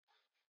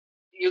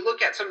you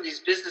look at some of these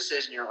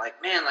businesses and you're like,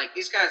 man, like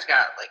these guys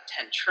got like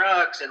 10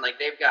 trucks and like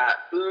they've got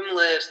boom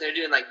lifts. They're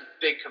doing like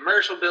big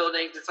commercial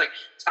buildings. It's like,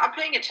 stop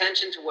paying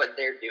attention to what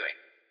they're doing.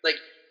 Like,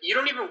 you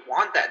don't even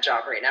want that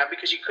job right now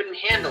because you couldn't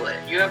handle it.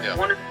 You have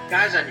one or two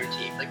guys on your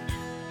team. Like,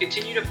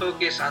 continue to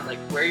focus on like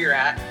where you're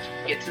at,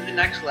 get to the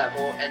next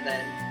level, and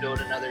then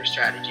build another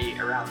strategy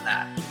around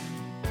that.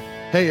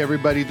 Hey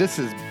everybody, this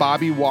is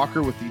Bobby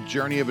Walker with the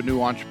Journey of a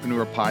New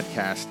Entrepreneur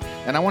podcast.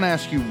 And I want to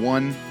ask you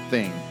one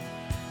thing.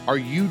 Are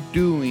you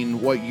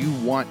doing what you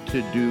want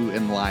to do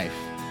in life?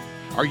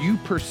 Are you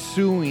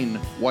pursuing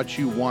what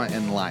you want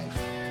in life?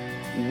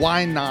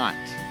 Why not?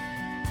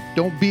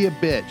 Don't be a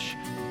bitch.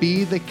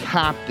 Be the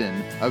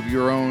captain of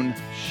your own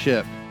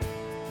ship.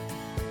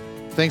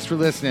 Thanks for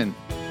listening.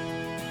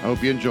 I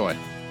hope you enjoy.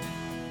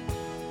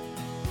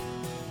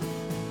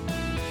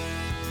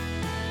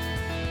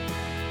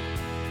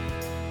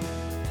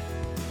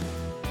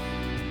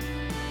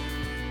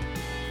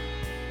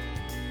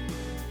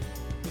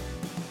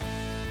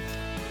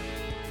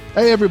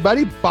 Hey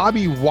everybody,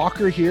 Bobby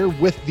Walker here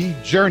with the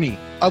Journey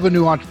of a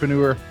New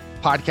Entrepreneur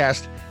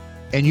podcast.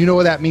 And you know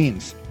what that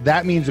means?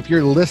 That means if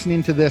you're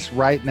listening to this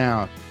right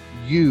now,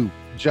 you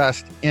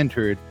just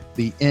entered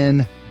the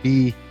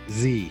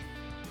NBZ.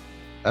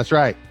 That's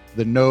right,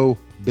 the no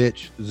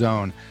bitch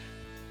zone.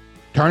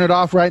 Turn it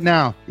off right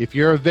now. If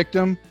you're a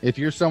victim, if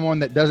you're someone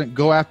that doesn't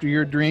go after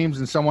your dreams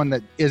and someone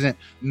that isn't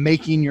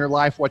making your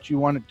life what you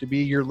want it to be,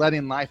 you're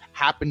letting life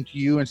happen to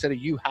you instead of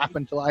you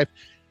happen to life.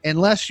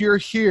 Unless you're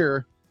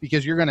here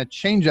because you're going to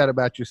change that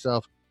about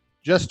yourself,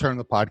 just turn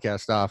the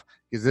podcast off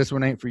because this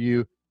one ain't for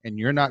you and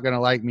you're not going to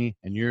like me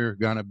and you're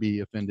going to be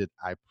offended,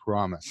 I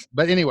promise.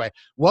 But anyway,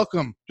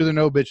 welcome to the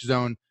No Bitch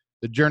Zone,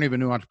 the Journey of a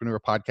New Entrepreneur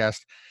podcast.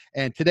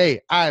 And today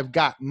I've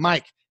got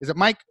Mike. Is it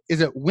Mike? Is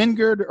it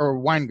Wingard or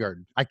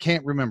Weingard? I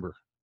can't remember.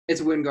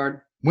 It's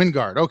Wingard.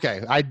 Wingard.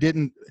 Okay. I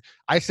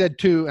said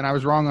two and I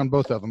was wrong on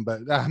both of them,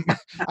 but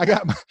I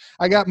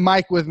got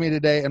Mike with me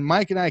today, and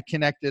Mike and I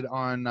connected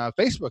on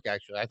Facebook.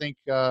 Actually, I think,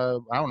 I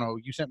don't know.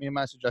 You sent me a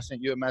message. I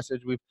sent you a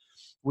message.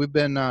 We've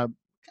been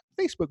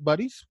Facebook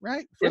buddies,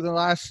 right? For the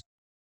last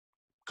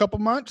couple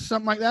months,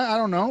 something like that. I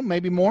don't know.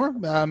 Maybe more,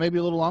 maybe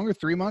a little longer,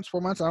 3 months,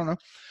 4 months. I don't know.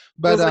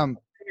 But,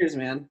 years,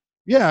 man.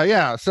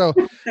 Yeah. So,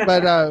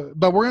 but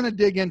we're going to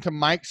dig into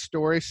Mike's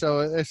story. So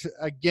it's,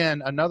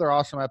 again, another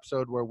awesome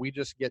episode where we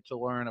just get to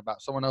learn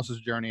about someone else's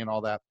journey and all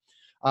that.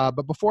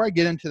 But before I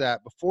get into that,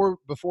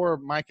 before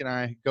Mike and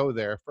I go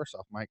there, first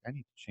off, Mike, I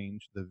need to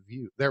change the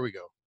view. There we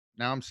go.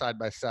 Now I'm side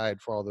by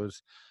side for all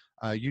those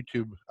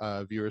YouTube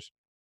viewers.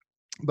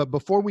 But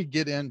before we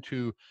get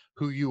into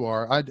who you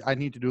are, I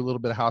need to do a little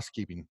bit of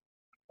housekeeping.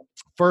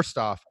 First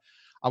off,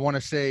 I want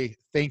to say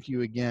thank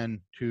you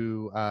again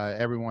to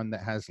everyone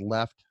that has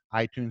left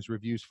iTunes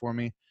reviews for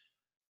me.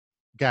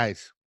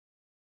 Guys,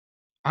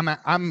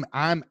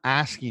 I'm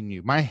asking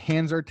you. My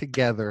hands are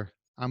together.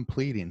 I'm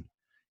pleading.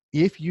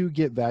 If you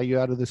get value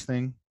out of this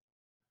thing,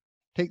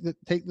 take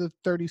the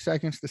 30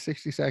 seconds to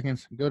 60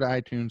 seconds, go to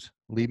iTunes,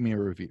 leave me a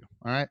review.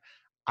 All right?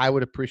 I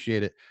would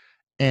appreciate it.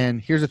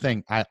 And here's the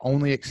thing. I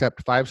only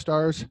accept 5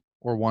 stars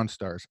or 1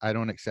 stars. I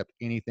don't accept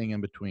anything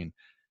in between.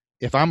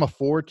 If I'm a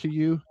 4 to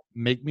you,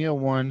 make me a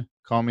 1,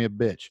 call me a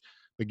bitch.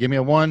 But give me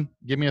a 1,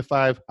 give me a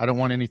 5. I don't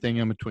want anything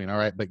in between. All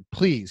right. But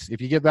please, if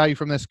you get value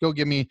from this, go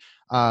give me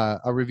a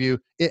review.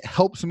 It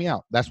helps me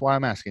out. That's why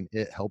I'm asking.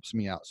 It helps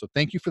me out. So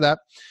thank you for that.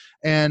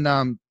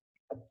 And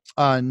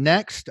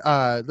next,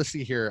 let's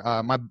see here.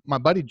 My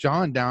buddy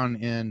John down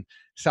in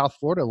South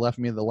Florida left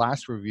me the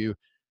last review.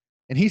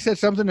 And he said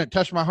something that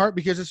touched my heart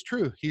because it's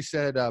true. He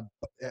said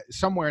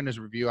somewhere in his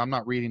review, I'm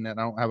not reading it,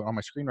 I don't have it on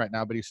my screen right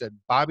now, but he said,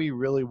 Bobby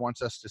really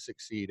wants us to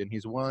succeed, and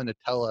he's willing to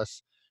tell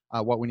us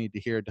what we need to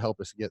hear to help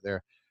us get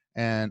there.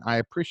 And I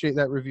appreciate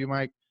that review,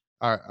 Mike.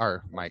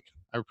 Mike.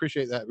 I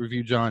appreciate that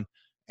review, John.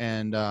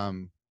 And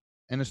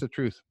it's the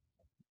truth.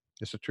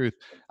 It's the truth.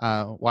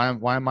 Why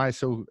am I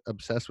so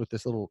obsessed with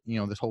this little,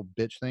 this whole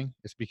bitch thing?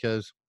 It's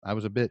because I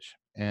was a bitch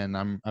and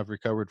I've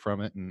recovered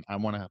from it, and I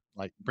want to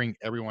bring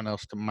everyone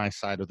else to my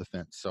side of the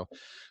fence. So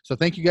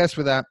thank you guys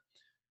for that.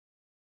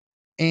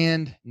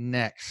 And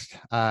next,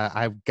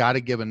 I've got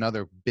to give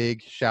another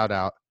big shout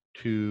out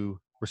to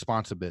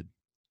Responsibid.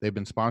 They've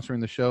been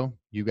sponsoring the show.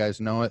 You guys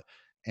know it.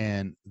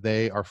 And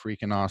they are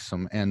freaking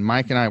awesome. And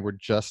Mike and I were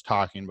just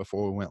talking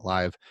before we went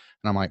live.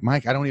 And I'm like,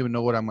 Mike, I don't even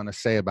know what I'm going to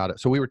say about it.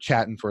 So we were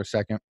chatting for a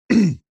second.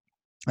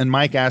 And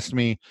Mike asked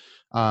me,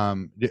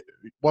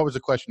 what was the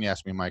question you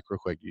asked me, Mike, real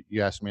quick?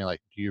 You asked me,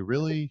 do you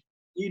really?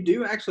 You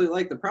do actually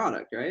like the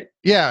product, right?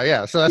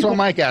 Yeah. So that's what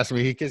Mike asked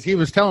me, because he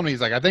was telling me, he's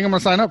like, I think I'm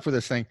going to sign up for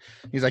this thing.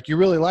 He's like, you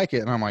really like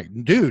it? And I'm like,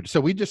 dude.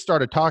 So we just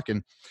started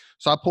talking.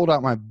 So I pulled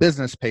out my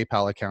business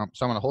PayPal account.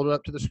 So I'm going to hold it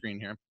up to the screen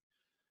here.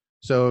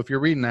 So if you're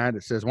reading that,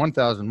 it says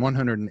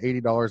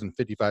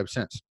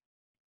 $1,180.55.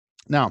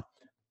 Now,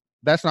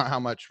 that's not how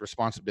much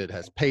Responsibid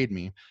has paid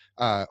me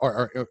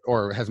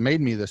or has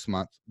made me this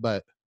month,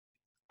 but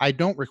I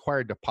don't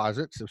require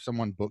deposits if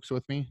someone books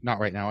with me. Not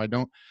right now. I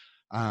don't.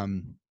 I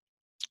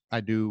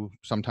do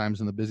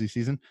sometimes in the busy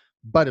season,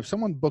 but if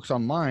someone books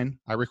online,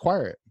 I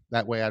require it.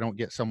 That way I don't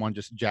get someone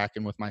just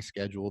jacking with my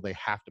schedule. They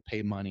have to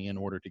pay money in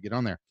order to get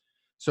on there.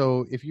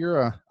 So if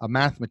you're a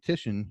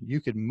mathematician, you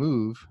could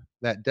move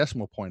that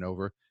decimal point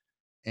over.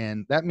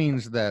 And that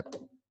means that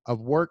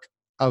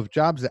of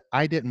jobs that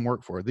I didn't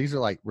work for, these are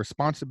like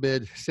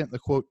Responsibid, sent the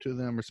quote to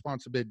them,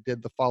 Responsibid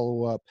did the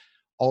follow up,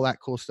 all that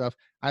cool stuff.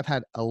 I've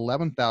had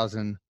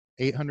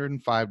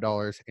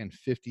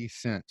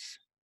 $11,805.50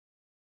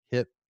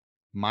 hit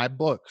my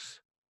books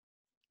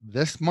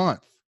this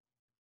month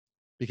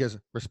because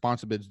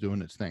Responsibid's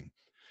doing its thing.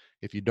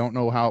 If you don't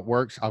know how it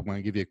works, I'm going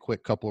to give you a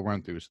quick couple of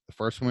run throughs. The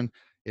first one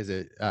is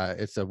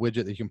it's a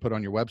widget that you can put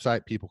on your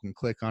website. People can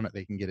click on it.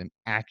 They can get an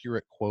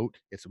accurate quote.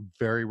 It's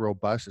very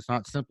robust. It's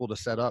not simple to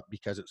set up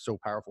because it's so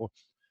powerful,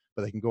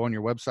 but they can go on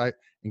your website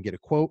and get a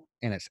quote,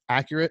 and it's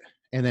accurate.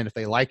 And then if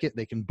they like it,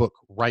 they can book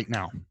right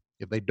now.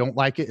 If they don't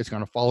like it, it's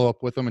going to follow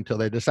up with them until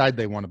they decide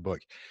they want to book.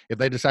 If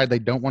they decide they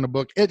don't want to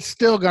book, it's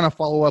still going to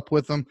follow up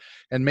with them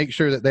and make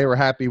sure that they were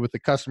happy with the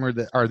customer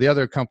that or the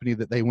other company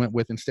that they went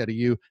with instead of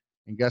you.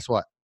 And guess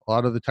what? A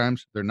lot of the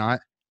times they're not,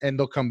 and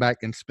they'll come back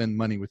and spend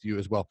money with you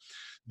as well.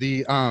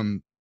 The a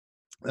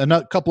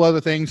couple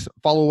other things,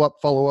 follow up.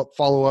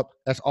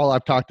 That's all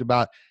I've talked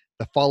about.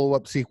 The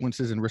follow-up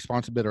sequences and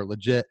Responsibid are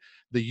legit.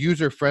 The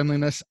user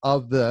friendliness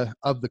of the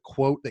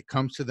quote that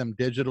comes to them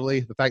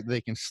digitally, the fact that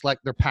they can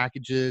select their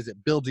packages, it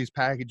builds these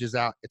packages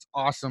out. It's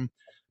awesome.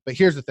 But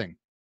here's the thing.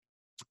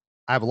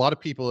 I have a lot of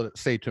people that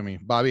say to me,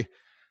 Bobby,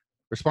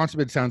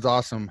 Responsibid sounds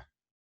awesome,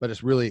 but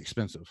it's really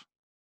expensive.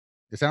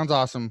 It sounds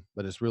awesome,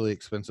 but it's really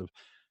expensive.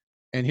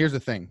 And here's the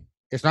thing.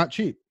 It's not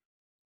cheap.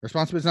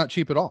 Responsibid is not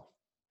cheap at all.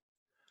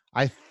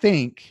 I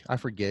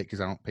forget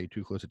because I don't pay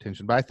too close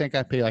attention, but I think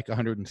I pay like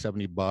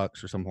 $170 or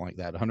something like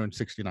that,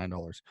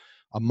 $169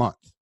 a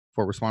month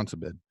for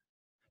Responsibid.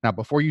 Now,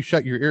 before you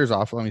shut your ears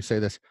off, let me say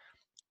this.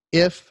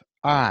 If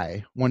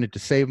I wanted to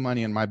save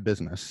money in my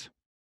business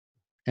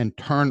and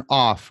turn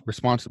off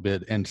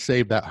Responsibid and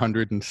save that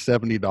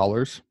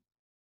 $170,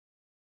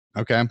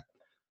 okay,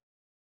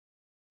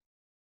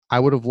 I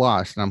would have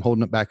lost, and I'm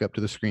holding it back up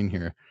to the screen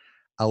here,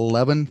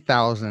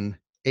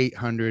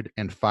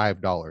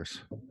 $11,805.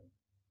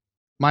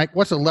 Mike,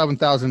 what's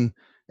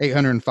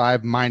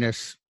 11,805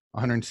 minus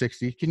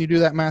 160? Can you do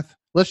that math?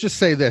 Let's just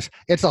say this.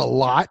 It's a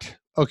lot,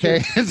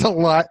 okay? It's a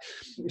lot.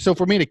 So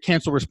for me to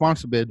cancel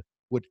Responsibid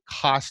would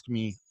cost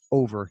me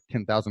over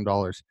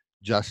 $10,000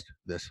 just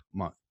this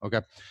month,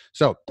 okay?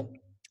 So,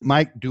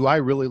 Mike, do I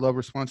really love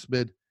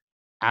Responsibid?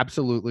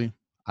 Absolutely.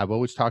 I've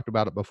always talked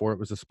about it before it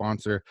was a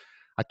sponsor.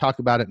 I talk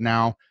about it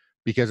now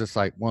because it's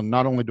like, well,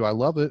 not only do I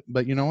love it,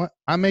 but you know what?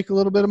 I make a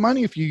little bit of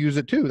money if you use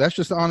it too. That's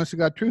just the honest to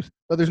God truth.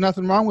 But there's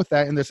nothing wrong with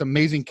that in this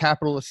amazing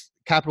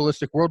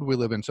capitalistic world we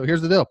live in. So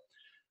here's the deal.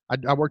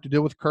 I worked a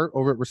deal with Kurt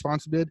over at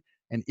Responsibid,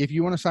 and if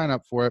you want to sign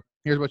up for it,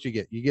 here's what you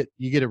get.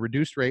 You get a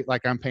reduced rate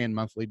like I'm paying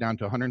monthly down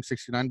to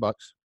 $169.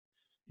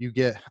 You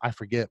get, I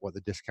forget what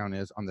the discount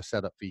is on the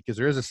setup fee, because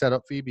there is a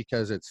setup fee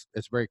because it's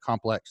very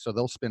complex. So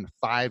they'll spend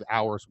 5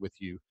 hours with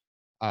you,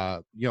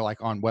 like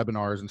on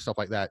webinars and stuff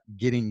like that,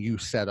 getting you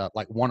set up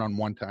like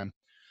one-on-one time.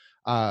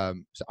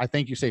 So I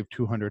think you save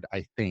 $200,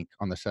 I think,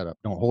 on the setup.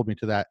 Don't hold me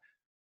to that.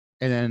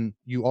 And then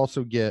you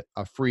also get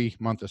a free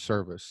month of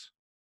service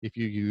if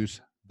you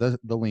use the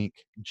link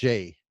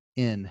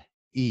JNEBid.com.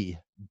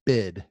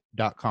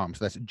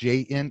 So that's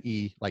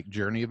JNE, like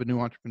Journey of a New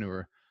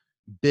Entrepreneur,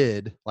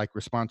 bid, like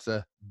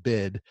Responsa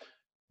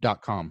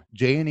bid.com,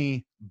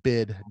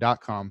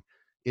 JNEBid.com.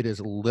 It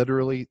is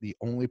literally the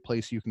only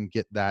place you can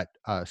get that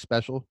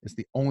special. It's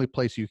the only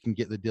place you can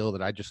get the deal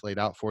that I just laid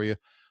out for you,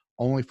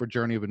 only for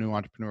Journey of a New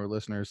Entrepreneur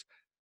listeners.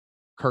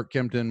 Kurt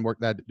Kempton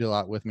worked that deal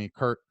out with me.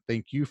 Kurt,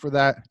 thank you for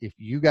that. If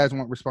you guys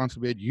want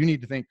Responsibid, you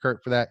need to thank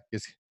Kurt for that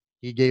because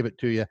he gave it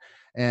to you.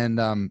 And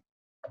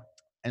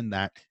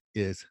that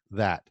is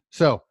that.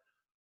 So,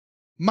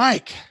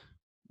 Mike,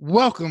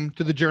 welcome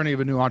to the Journey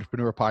of a New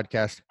Entrepreneur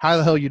podcast. How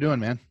the hell you doing,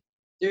 man?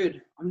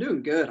 Dude, I'm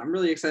doing good. I'm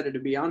really excited to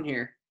be on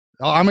here.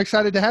 Oh, I'm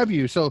excited to have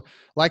you. So,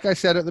 like I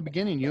said at the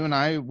beginning, you and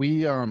I,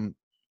 we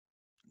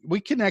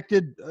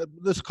connected.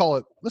 Let's call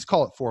it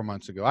 4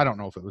 months ago. I don't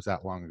know if it was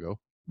that long ago.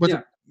 I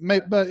don't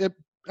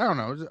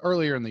know. It was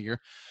earlier in the year,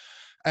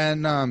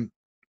 and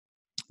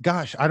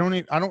gosh, I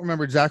don't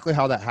remember exactly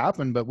how that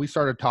happened, but we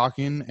started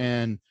talking,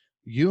 and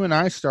you and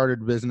I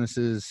started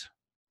businesses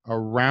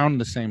around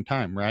the same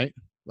time, right?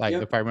 Like,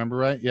 if I remember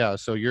right, yeah.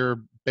 So you're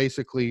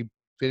basically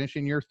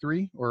finishing year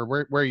 3, or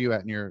where are you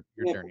at in your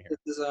journey here?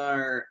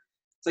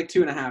 It's like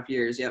 2.5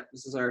 years. Yep.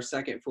 This is our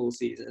second full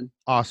season.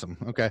 Awesome.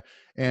 Okay.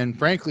 And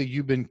frankly,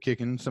 you've been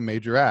kicking some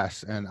major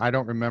ass, and I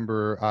don't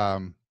remember, I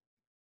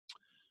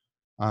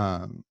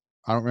don't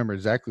remember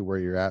exactly where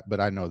you're at, but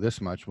I know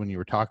this much. When you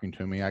were talking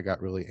to me, I got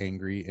really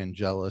angry and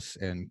jealous,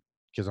 and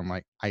because I'm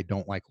like, I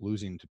don't like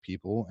losing to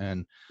people,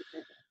 and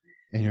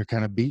you're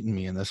kind of beating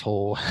me in this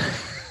whole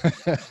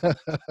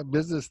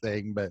business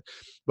thing, but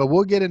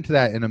we'll get into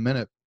that in a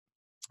minute.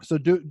 So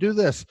do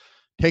this.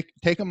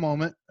 Take a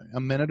moment, a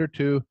minute or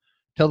two,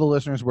 tell the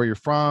listeners where you're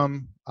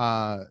from,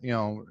 tell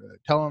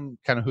them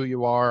kind of who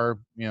you are,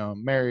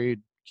 married,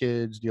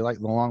 kids? Do you like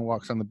the long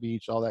walks on the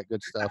beach, all that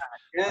good stuff?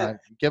 Yeah.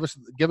 Give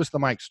us the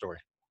Mike story.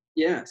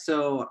 Yeah.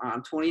 So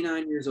I'm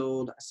 29 years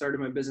old. I started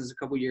my business a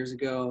couple years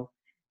ago.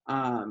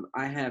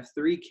 I have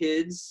 3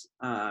 kids,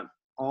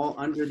 all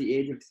under the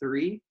age of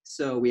 3.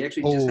 So we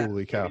actually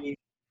Holy cow.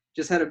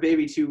 just had a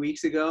baby 2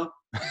 weeks ago.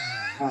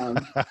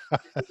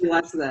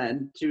 Less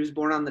than. She was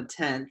born on the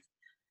 10th.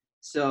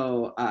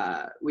 So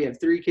we have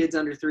 3 kids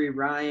under 3.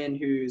 Ryan,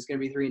 who's going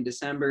to be 3 in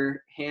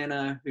December.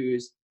 Hannah,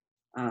 who's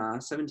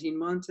 17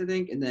 months, I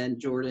think. And then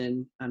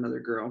Jordan, another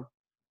girl.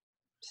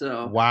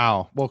 So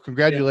wow. Well,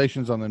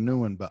 congratulations on the new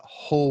one, but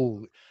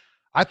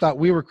I thought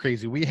we were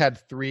crazy. We had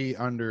 3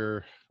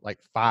 under like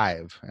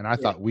 5, and I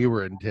thought we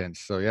were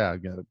intense. So yeah,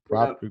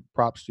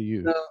 props to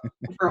you. So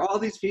for all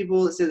these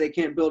people that say they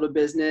can't build a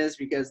business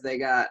because they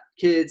got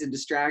kids and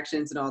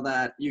distractions and all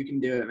that, you can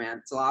do it, man.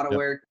 It's a lot of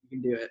work. You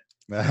can do it.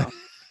 So.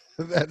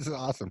 That's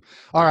awesome.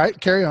 All right,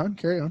 carry on.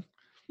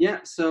 Yeah,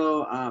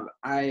 so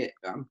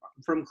I'm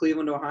from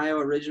Cleveland, Ohio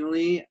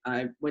originally.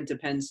 I went to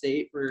Penn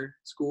State for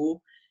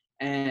school,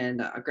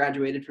 and I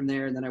graduated from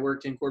there. And then I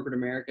worked in corporate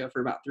America for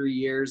about 3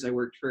 years. I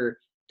worked for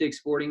Dick's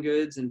Sporting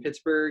Goods in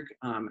Pittsburgh,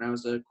 and I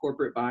was a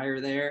corporate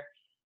buyer there.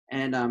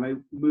 And I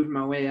moved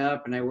my way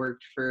up, and I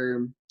worked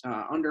for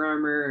Under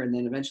Armour, and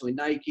then eventually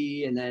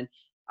Nike, and then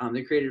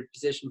they created a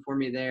position for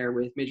me there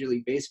with Major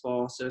League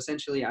Baseball. So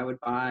essentially, I would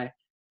buy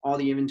all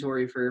the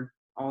inventory for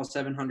all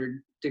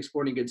 700 Dick's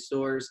Sporting Goods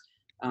stores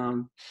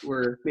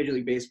were Major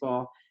League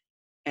Baseball.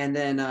 And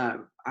then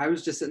I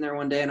was just sitting there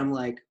one day and I'm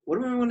like, what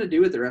do I want to do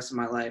with the rest of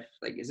my life?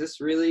 Like, is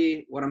this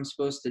really what I'm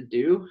supposed to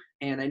do?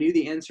 And I knew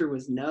the answer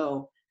was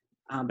no,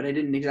 but I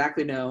didn't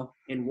exactly know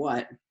in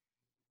what.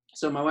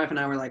 So my wife and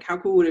I were like, how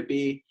cool would it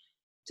be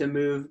to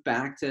move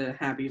back to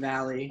Happy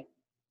Valley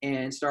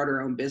and start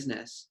our own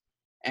business?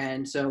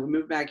 And so we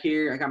moved back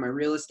here. I got my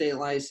real estate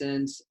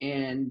license,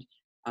 and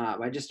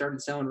I just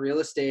started selling real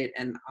estate.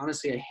 And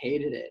honestly, I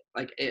hated it.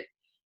 Like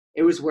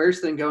it was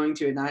worse than going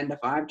to a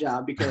 9-to-5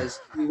 job because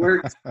we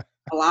worked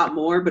a lot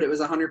more, but it was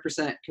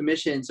 100%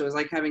 commission. So it was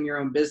like having your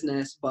own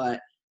business, but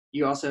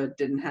you also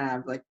didn't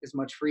have like as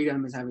much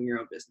freedom as having your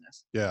own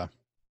business. Yeah.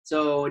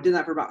 So I did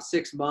that for about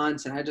 6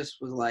 months, and I just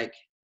was like,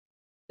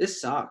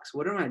 this sucks.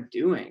 What am I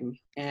doing?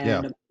 And a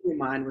friend of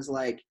mine was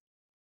like,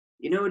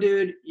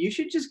 dude, you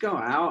should just go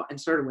out and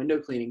start a window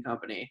cleaning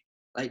company.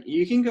 Like,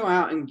 you can go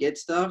out and get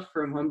stuff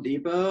from Home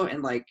Depot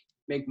and like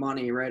make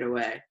money right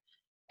away.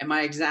 And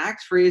my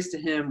exact phrase to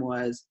him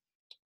was,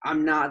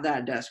 I'm not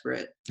that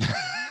desperate.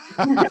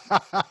 And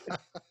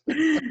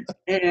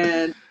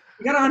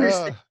you got to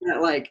understand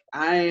that, like,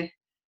 I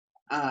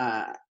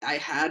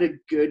had a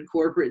good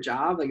corporate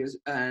job. Like, it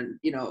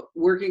was,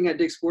 working at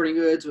Dick's Sporting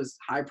Goods was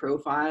high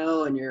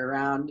profile, and you're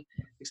around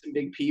like, some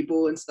big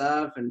people and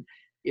stuff. And,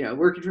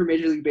 working for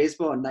Major League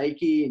Baseball and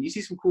Nike, and you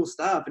see some cool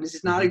stuff. And it's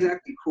just not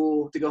exactly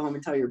cool to go home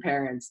and tell your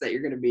parents that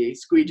you're going to be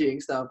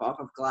squeegeeing stuff off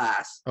of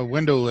glass. A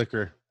window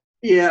licker.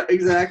 Yeah,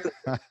 exactly.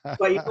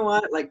 But you know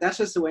what? Like, that's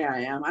just the way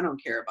I am. I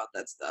don't care about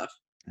that stuff.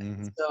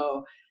 Mm-hmm.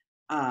 So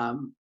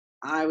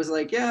I was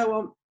like, yeah,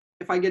 well,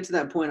 if I get to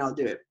that point, I'll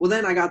do it. Well,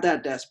 then I got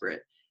that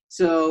desperate.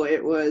 So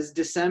it was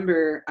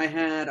December. I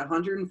had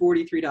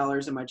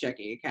 $143 in my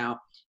checking account,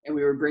 and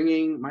we were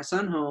bringing my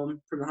son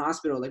home from the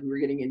hospital. Like, we were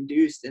getting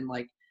induced in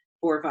like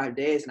 4 or 5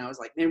 days. And I was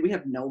like, man, we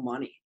have no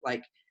money.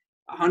 Like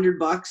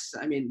 $100.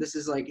 I mean, this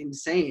is like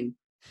insane.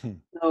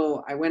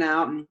 So I went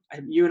out, and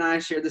you and I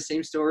shared the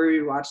same story.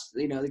 We watched,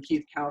 the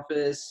Keith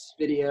Kalfas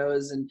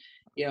videos, and,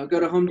 go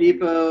to Home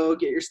Depot,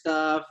 get your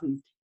stuff.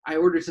 And I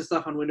ordered some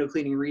stuff on Window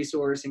Cleaning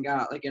Resource and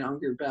got like an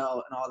Unger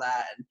belt and all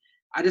that. And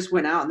I just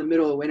went out in the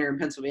middle of winter in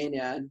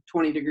Pennsylvania in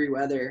 20-degree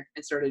weather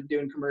and started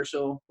doing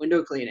commercial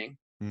window cleaning.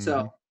 Mm-hmm.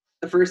 So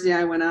the first day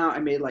I went out, I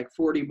made like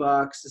 $40.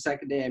 The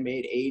second day I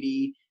made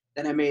 80.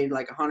 Then I made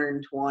like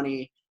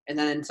 120. And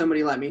then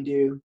somebody let me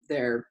do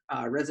their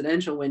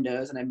residential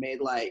windows, and I made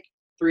like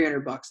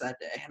 $300 that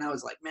day. And I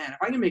was like, man, if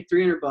I can make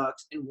 $300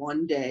 in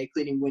one day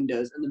cleaning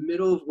windows in the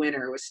middle of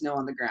winter with snow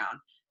on the ground,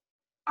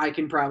 I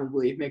can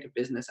probably make a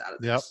business out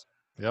of this.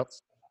 Yep.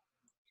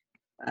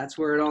 That's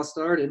where it all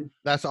started.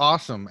 That's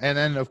awesome. And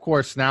then of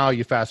course, now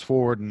you fast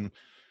forward, and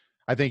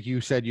I think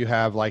you said you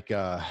have like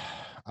a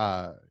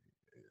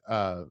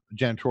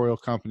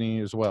janitorial company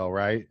as well,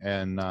 right?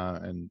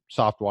 And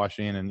soft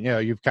washing, and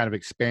you've kind of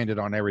expanded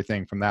on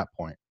everything from that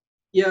point.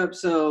 Yep.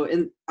 So,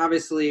 and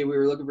obviously we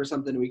were looking for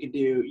something we could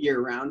do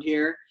year round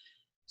here.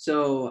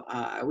 So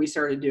we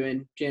started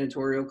doing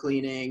janitorial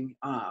cleaning.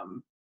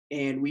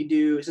 And we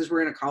do, since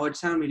we're in a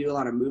college town, we do a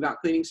lot of move out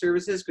cleaning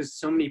services because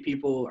so many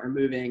people are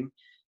moving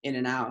in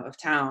and out of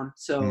town.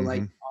 So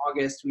like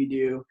August, we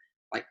do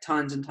like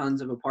tons and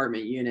tons of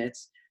apartment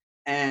units.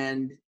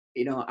 And,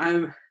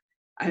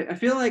 I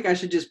feel like I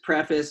should just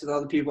preface with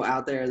all the people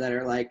out there that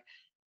are like,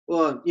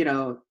 well, you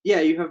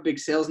have big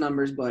sales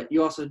numbers, but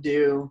you also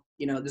do,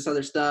 this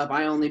other stuff.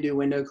 I only do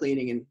window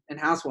cleaning and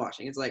house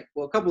washing. It's like,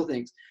 well, a couple of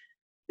things.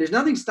 There's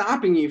nothing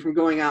stopping you from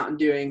going out and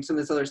doing some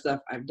of this other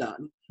stuff I've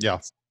done. Yeah.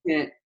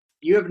 And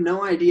you have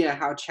no idea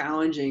how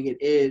challenging it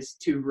is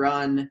to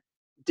run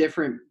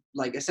different,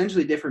 like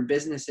essentially different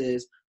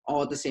businesses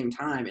all at the same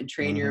time and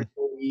train your Mhm.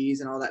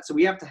 employees and all that. So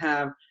we have to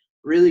have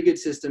really good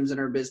systems in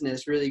our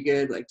business, really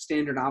good like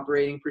standard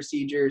operating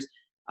procedures,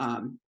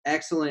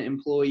 excellent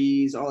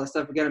employees, all that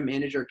stuff. We got to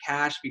manage our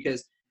cash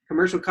because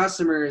commercial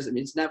customers, I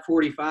mean, it's net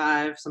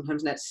 45,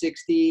 sometimes net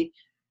 60.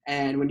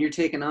 And when you're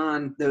taking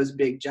on those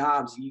big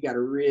jobs, you got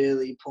to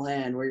really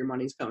plan where your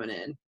money's coming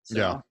in.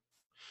 Yeah. So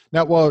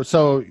Now, well,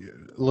 so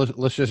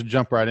let's just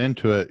jump right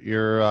into it.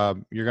 You're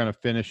going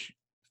to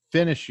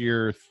finish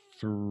year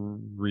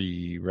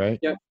 3, right?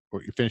 yep,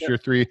 Or you finish yep. year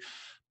 3.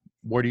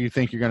 Where do you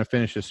think you're going to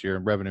finish this year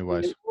revenue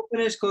wise? We'll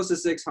finish close to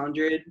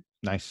 600.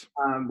 Nice.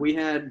 We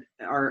had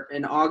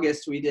in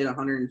August we did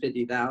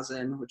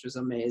 150,000, which was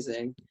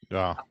amazing.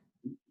 Yeah.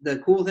 The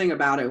cool thing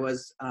about it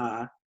was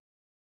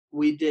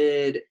we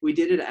did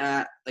it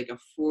at like a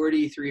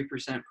 43%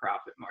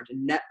 profit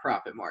margin, net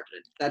profit margin.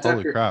 That's Holy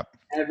after crap.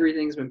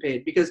 everything's been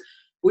paid. Because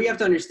what you have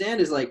to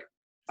understand is like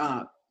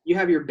you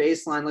have your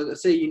baseline. Like,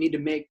 let's say you need to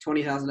make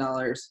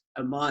 $20,000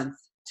 a month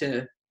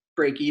to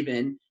break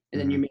even, and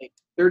then you Mhm. make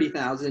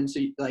 30,000. So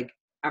like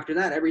after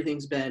that,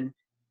 everything's been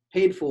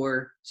paid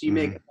for. So you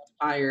make Mhm.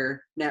 a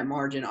higher net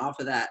margin off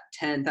of that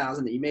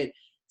 10,000 that you made.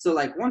 So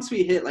like once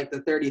we hit like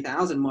the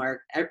 30,000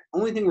 mark,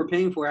 only thing we're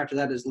paying for after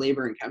that is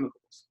labor and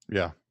chemicals.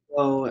 Yeah.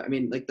 So I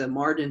mean, like the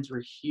margins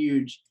were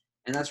huge,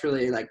 and that's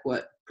really like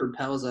what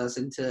propels us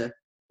into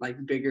like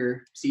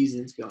bigger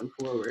seasons going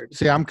forward.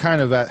 See, I'm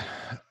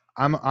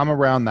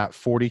around that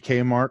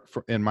 40K mark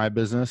in my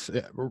business,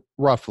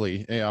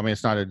 roughly. I mean,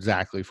 it's not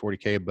exactly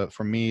 40K, but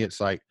for me, it's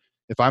like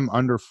if I'm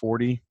under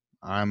 40,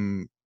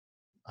 I'm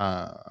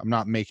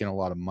not making a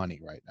lot of money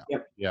right now.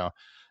 Yep. Yeah.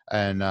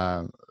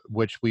 And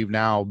which we've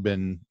now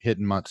been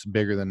hitting months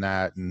bigger than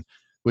that, and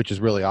which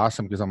is really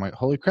awesome because I'm like,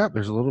 holy crap,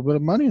 there's a little bit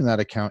of money in that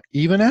account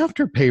even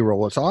after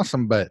payroll. It's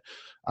awesome. But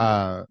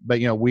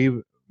you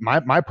know,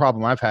 my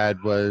problem I've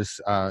had was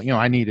you know,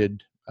 I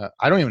needed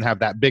I don't even have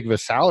that big of a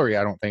salary,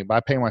 I don't think, but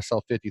I pay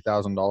myself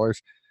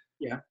 $50,000.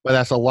 Yeah. But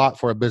that's a lot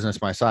for a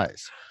business my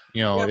size.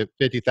 You know, Yep. if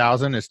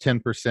 50,000 is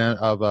 10%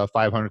 of a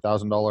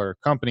 $500,000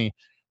 company,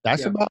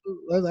 that's Yep. about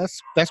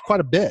that's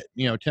quite a bit.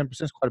 You know,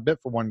 10% is quite a bit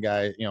for one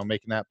guy. You know,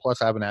 making that.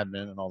 Plus, I have an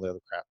admin and all the other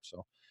crap.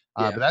 So,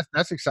 Yeah. but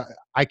that's exciting.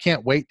 I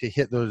can't wait to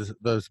hit those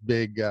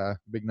big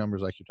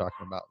numbers like you're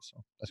talking about.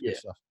 So that's Yeah. good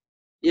stuff.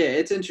 Yeah.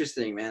 It's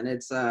interesting, man.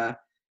 It's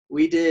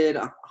we did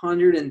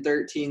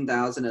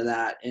 113,000 of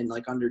that in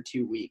like under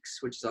 2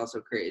 weeks, which is also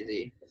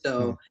crazy.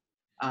 So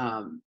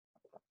um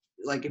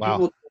like if Wow.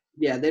 people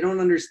they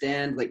don't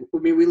understand, like I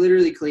mean we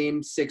literally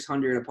cleaned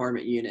 600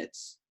 apartment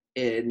units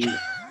in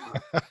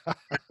I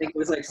think it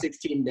was like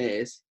 16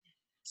 days.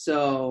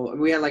 So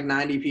we had like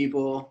 90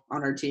 people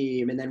on our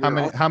team, and then we were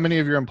all How many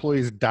of your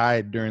employees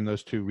died during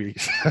those 2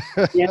 weeks?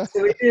 yeah.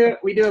 So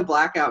we do a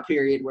blackout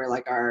period where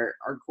like our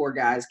core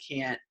guys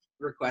can't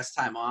request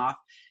time off.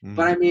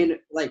 But I mean,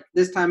 like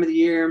this time of the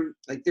year,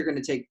 like they're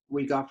gonna take a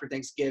week off for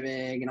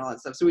Thanksgiving and all that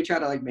stuff. So we try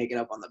to like make it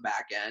up on the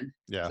back end.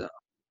 Yeah. So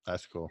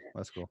That's cool.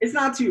 That's cool. it's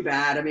not too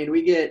bad. I mean,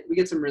 we get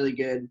some really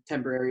good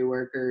temporary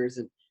workers,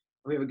 and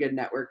we have a good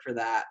network for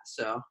that.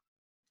 So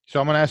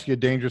I'm going to ask you a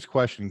dangerous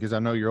question because I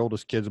know your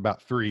oldest kid's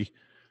about 3.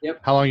 yep,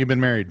 How long you been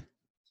married?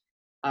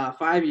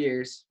 5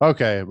 years.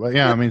 Okay. Well,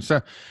 yeah, I Yep. mean,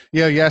 so,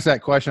 yeah, you ask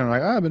that question, I'm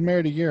like, oh, I've been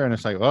married a year. And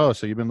it's like, oh,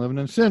 so you've been living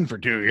in sin for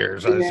 2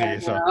 years. I Yeah,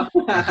 see. So,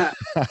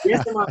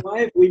 yes, and my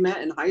wife, we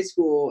met in high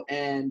school,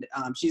 and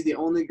she's the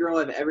only girl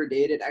I've ever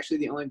dated. Actually,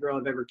 the only girl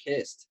I've ever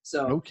kissed.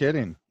 So no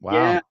kidding. Wow.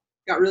 yeah,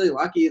 got really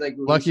lucky. Like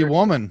when we Lucky started,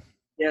 woman.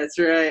 yeah, that's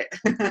right.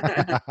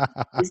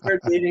 We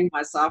started dating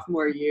my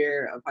sophomore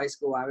year of high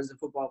school. I was a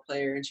football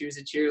player, and she was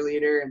a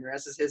cheerleader, and the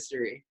rest is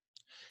history.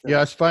 So,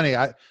 Yeah, it's funny.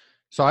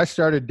 I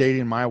started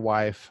dating my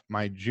wife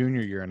my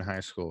junior year in high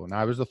school, and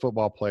I was the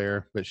football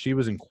player, but she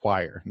was in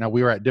choir. Now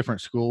we were at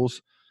different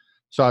schools,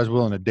 so I was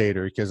willing to date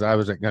her because I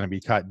wasn't going to be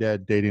caught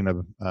dead dating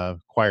a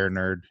choir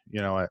nerd.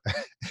 You know,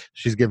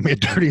 she's giving me a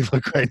dirty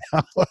look right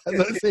now.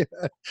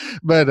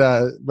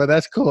 But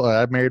that's cool.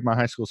 I married my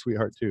high school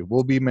sweetheart too.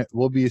 We'll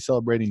be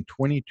celebrating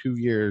 22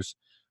 years.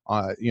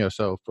 You know,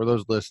 so for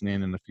those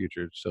listening in the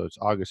future, so it's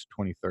August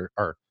 23rd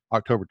or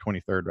October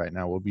 23rd right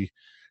now. We'll be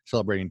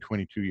celebrating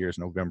 22 years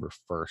November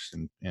 1st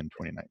in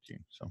 2019.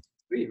 So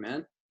sweet,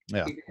 man.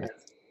 yeah,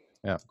 Congrats.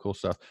 yeah, cool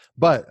stuff.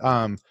 But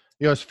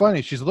you know, it's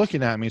funny. She's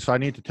looking at me, so I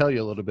need to tell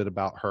you a little bit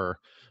about her.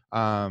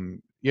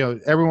 You know,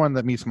 everyone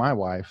that meets my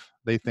wife,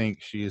 they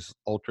think she's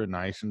ultra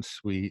nice and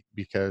sweet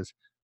because,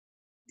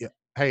 yeah,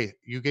 hey,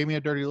 you gave me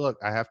a dirty look.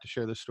 I have to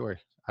share this story.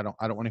 I don't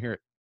want to hear it.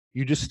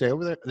 You just stay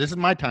over there. This is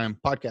my time,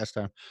 podcast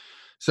time.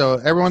 So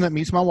everyone that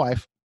meets my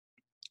wife,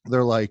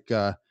 they're like,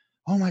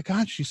 oh my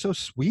God, she's so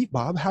sweet,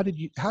 Bob. How did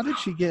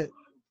she get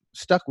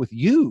stuck with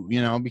you?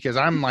 You know, because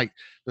I'm like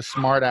the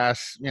smart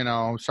ass, you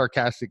know,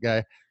 sarcastic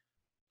guy.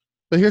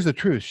 But here's the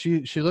truth.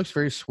 She looks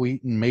very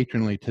sweet and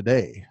matronly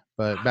today.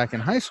 But back in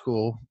high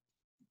school,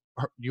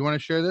 do you want to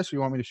share this or you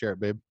want me to share it,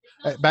 babe?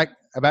 Back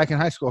in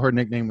high school, her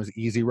nickname was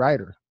Easy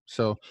Rider.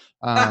 So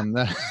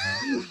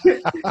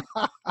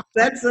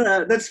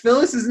that's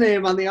Phyllis's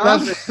name on The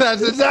Office.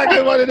 that's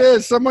exactly what it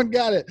is. Someone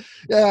got it.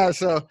 Yeah.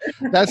 So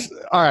that's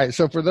all right.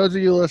 So for those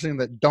of you listening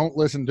that don't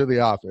listen to The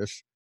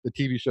Office, the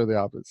TV show The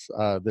Office,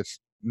 that's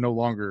no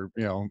longer,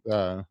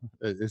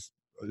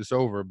 it's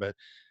over. But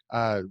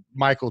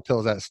Michael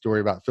tells that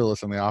story about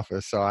Phyllis in The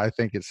Office. So I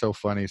think it's so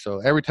funny. So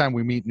every time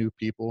we meet new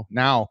people,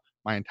 now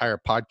my entire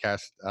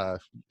podcast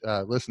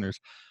listeners,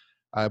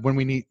 when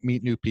we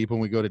meet new people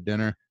and we go to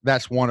dinner,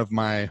 that's one of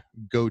my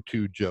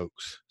go-to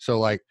jokes. So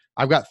like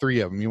I've got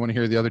 3 of them. You want to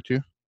hear the other 2?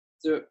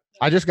 So,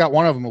 I just got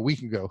one of them a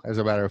week ago, as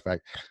a matter of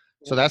fact.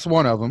 So that's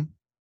one of them.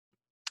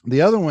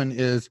 The other one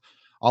is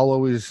I'll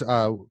always,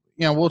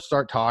 we'll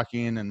start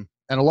talking, and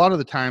a lot of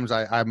the times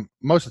I'm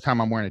most of the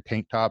time I'm wearing a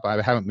tank top.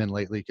 I haven't been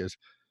lately because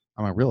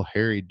I'm a real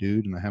hairy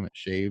dude and I haven't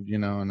shaved,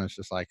 and it's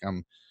just like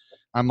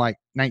I'm like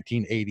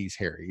 1980s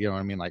hairy, you know what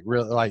I mean? Like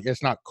really, like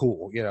it's not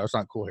cool, it's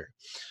not cool hair.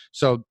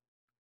 So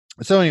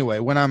anyway,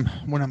 when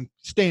I'm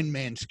staying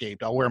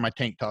manscaped, I'll wear my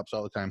tank tops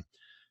all the time.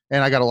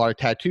 And I got a lot of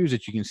tattoos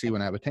that you can see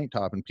when I have a tank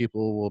top, and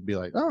people will be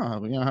like, "Oh, how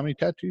many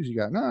tattoos you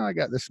got?" No, I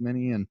got this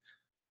many, and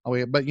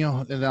but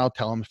and I'll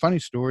tell them, funny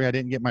story. I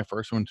didn't get my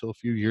first one until a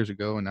few years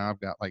ago, and now I've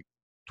got like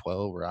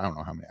 12, or I don't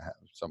know how many I have,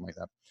 something like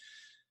that.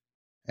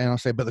 And I'll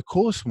say, but the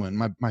coolest one,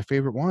 my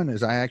favorite one,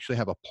 is I actually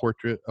have a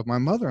portrait of my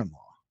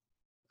mother-in-law.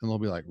 And they'll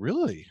be like,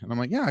 really? And I'm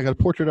like, yeah, I got a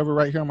portrait of her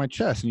right here on my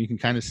chest, and you can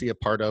kind of see a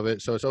part of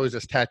it. So it's always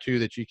this tattoo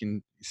that you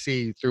can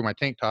see through my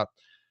tank top.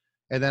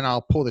 And then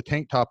I'll pull the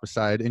tank top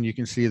aside, and you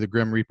can see the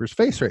Grim Reaper's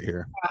face right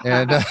here.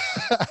 And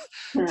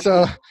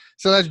so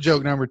that's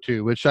joke number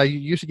 2, which I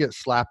used to get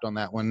slapped on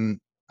that one.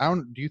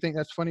 Do you think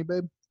that's funny,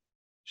 babe?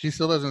 She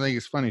still doesn't think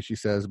it's funny, she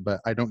says, but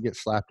I don't get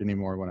slapped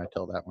anymore when I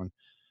tell that one.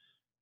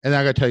 And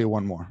then I got to tell you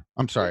one more.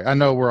 I'm sorry. I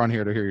know we're on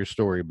here to hear your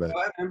story, but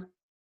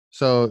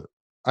so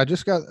I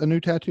just got a new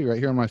tattoo right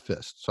here on my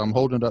fist. So I'm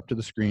holding it up to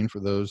the screen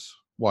for those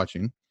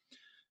watching.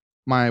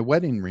 My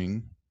wedding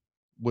ring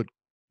would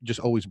just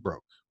always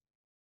broke.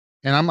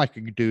 And I'm like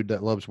a dude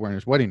that loves wearing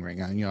his wedding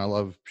ring. I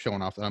love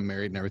showing off that I'm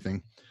married and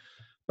everything.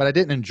 But I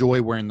didn't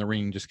enjoy wearing the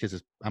ring just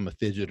because I'm a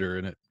fidgeter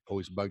and it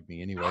always bugged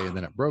me anyway. And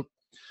then it broke.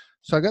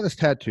 So I got this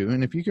tattoo.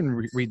 And if you can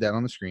read that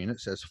on the screen, it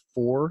says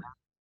 4,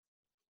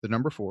 the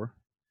number 4,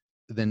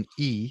 then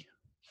E,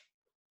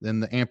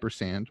 then the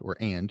ampersand or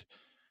and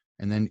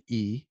then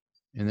E,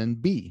 and then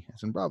B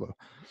as in Bravo.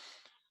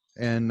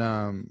 And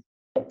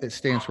it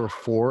stands for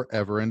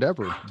forever and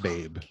ever,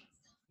 babe.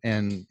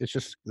 And it's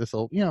just this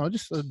old,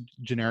 just a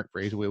generic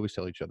phrase we always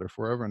tell each other,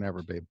 forever and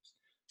ever, babe.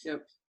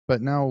 Yep.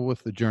 But now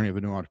with the journey of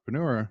a new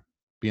entrepreneur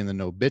being the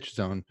no bitch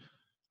zone,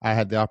 I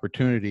had the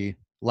opportunity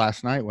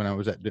last night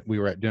when we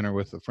were at dinner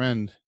with a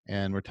friend,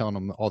 and we're telling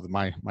them all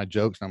my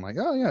jokes. And I'm like,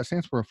 oh yeah, it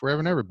stands for forever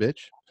and ever,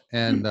 bitch.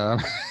 And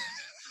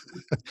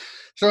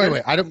so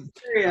anyway, I don't.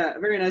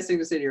 Very nice thing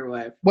to say to your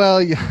wife. Well,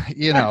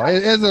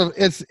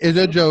 it's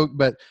a joke,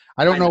 but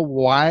I don't know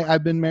why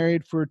I've been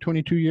married for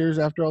 22 years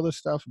after all this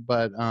stuff.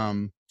 But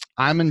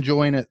I'm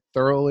enjoying it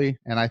thoroughly,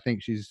 and I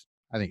think she's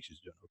doing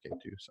okay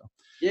too. So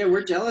yeah,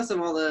 we're jealous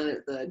of all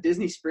the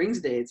Disney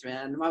Springs dates,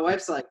 man. My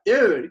wife's like,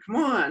 dude, come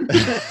on.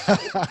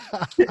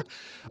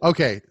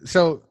 Okay,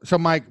 so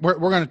Mike, we're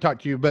going to talk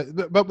to you, but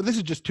this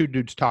is just 2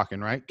 dudes talking,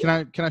 right?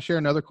 Can I share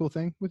another cool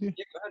thing with you?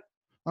 Yeah, go ahead.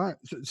 All right,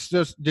 so it's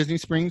just Disney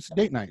Springs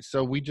date night.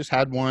 So we just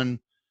had one.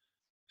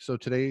 So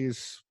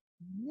today's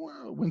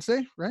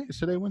Wednesday, right? Is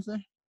today Wednesday?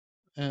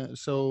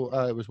 So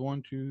it was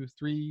 1, 2,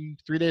 3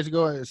 days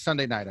ago. It was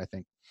Sunday night, I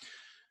think.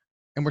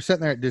 And we're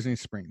sitting there at Disney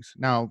Springs.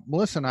 Now,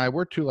 Melissa and I,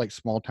 we're 2 like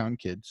small town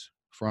kids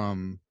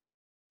from.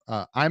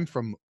 I'm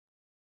from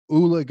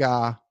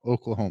Oologah,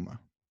 Oklahoma.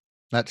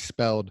 That's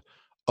spelled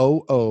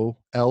Oologah.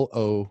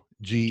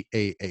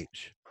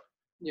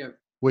 Yeah.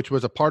 Which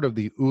was a part of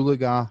the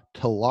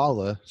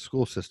Oologah-Talala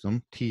school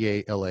system,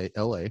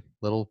 Tallala,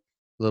 little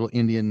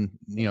Indian,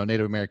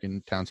 Native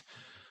American towns.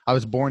 I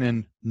was born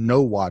in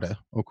Nowata,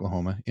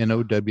 Oklahoma,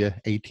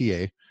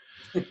 Nowata.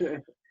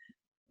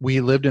 We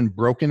lived in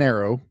Broken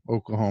Arrow,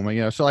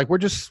 Oklahoma. So like we're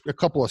just a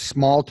couple of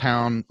small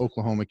town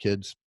Oklahoma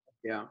kids.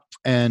 Yeah.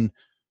 And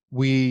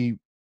we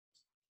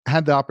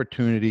had the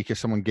opportunity because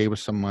someone gave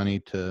us some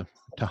money to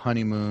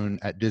honeymoon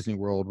at Disney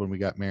World when we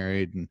got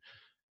married, and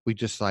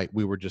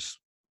we were just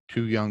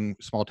 2 young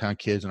small town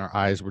kids, and our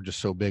eyes were just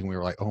so big, and we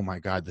were like, oh my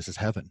God, this is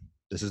heaven.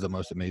 This is the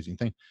most amazing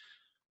thing.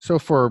 So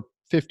for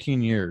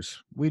 15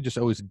 years, we just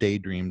always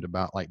daydreamed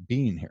about like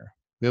being here.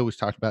 We always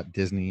talked about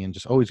Disney and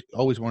just always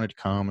wanted to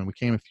come, and we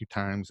came a few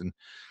times and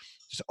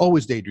just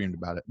always daydreamed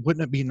about it.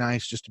 Wouldn't it be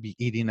nice just to be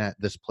eating at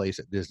this place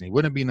at Disney?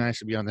 Wouldn't it be nice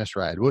to be on this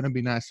ride? Wouldn't it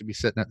be nice to be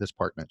sitting at this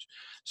park bench?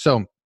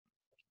 So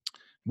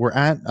we're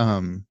at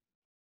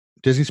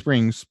Disney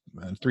Springs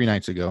 3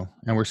 nights ago,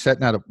 and we're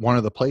sitting at one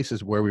of the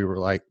places where we were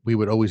like, we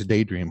would always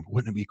daydream.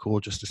 Wouldn't it be cool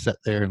just to sit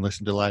there and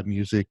listen to live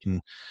music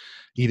and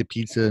eat a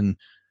pizza?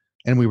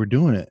 And we were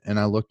doing it. And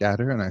I looked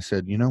at her and I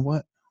said, you know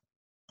what?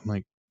 I'm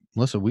like,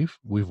 Melissa, we've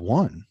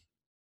won.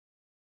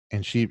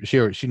 And she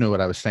knew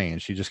what I was saying.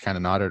 She just kind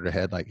of nodded her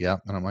head like, yeah.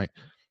 And I'm like,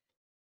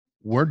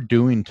 we're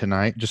doing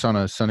tonight, just on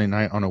a Sunday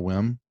night on a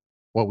whim,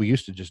 what we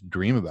used to just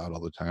dream about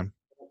all the time.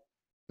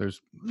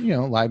 There's,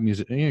 live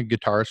music,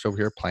 guitarist over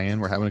here playing.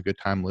 We're having a good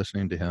time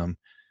listening to him.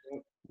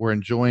 We're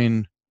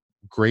enjoying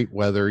great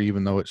weather,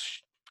 even though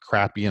it's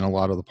crappy in a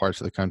lot of the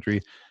parts of the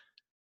country.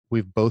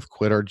 We've both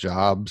quit our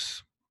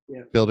jobs,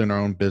 building our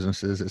own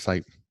businesses. It's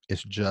like,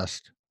 it's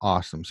just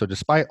awesome. So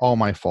despite all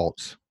my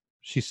faults,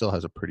 she still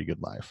has a pretty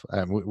good life.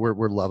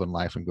 We're loving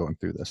life and going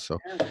through this. So,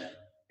 I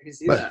can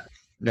see that.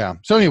 Yeah.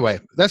 So anyway,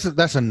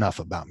 that's enough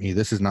about me.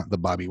 This is not the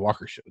Bobby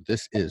Walker Show.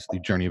 This is the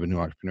journey of a new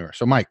entrepreneur.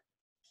 So Mike,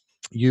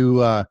 you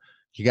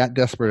got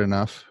desperate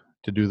enough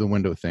to do the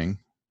window thing.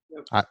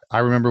 Yep. I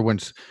remember when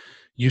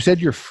you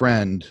said your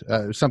friend,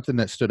 something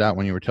that stood out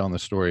when you were telling the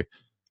story.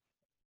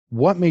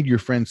 What made your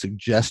friend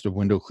suggest a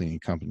window cleaning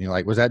company?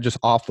 Like, was that just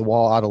off the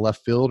wall, out of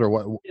left field, or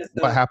what? Yeah,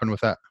 what happened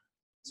with that?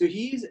 So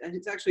he's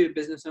actually a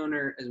business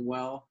owner as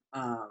well.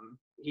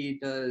 He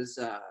does,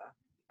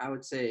 I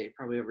would say,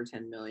 probably over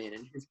 10 million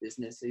in his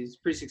business. He's a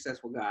pretty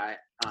successful guy.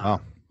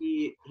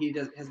 He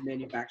has a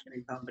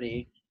manufacturing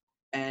company,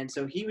 and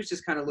so he was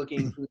just kind of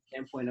looking from the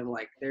standpoint of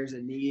like, there's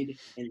a need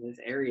in this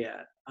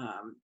area.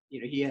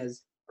 He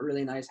has a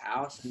really nice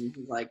house, and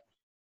he's like,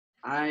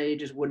 I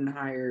just wouldn't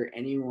hire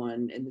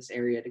anyone in this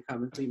area to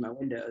come and clean my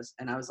windows.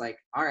 And I was like,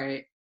 all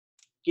right,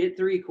 get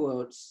 3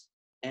 quotes,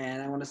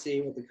 and I want to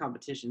see what the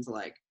competition's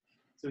like.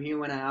 So he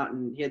went out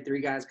and he had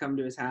 3 guys come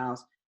to his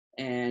house,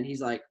 and he's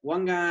like,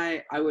 one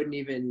guy, I wouldn't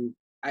even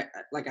let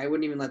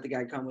the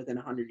guy come within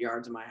 100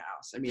 yards of my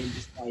house. I mean,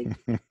 just like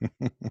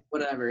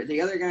whatever. The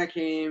other guy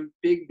came,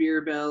 big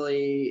beer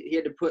belly. He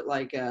had to put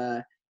like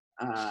a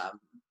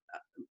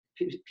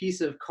piece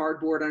of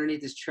cardboard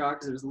underneath his truck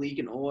because it was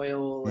leaking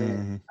oil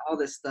and all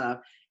this stuff.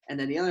 And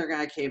then the other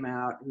guy came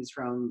out who's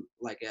from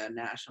like a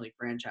nationally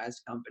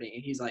franchised company,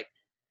 and he's like,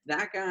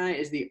 that guy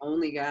is the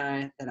only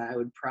guy that I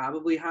would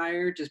probably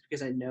hire just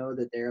because I know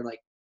that they're like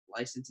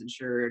licensed,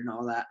 insured, and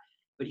all that.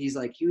 But he's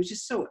like, he was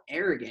just so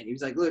arrogant. He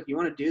was like, look, you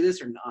want to do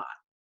this or not?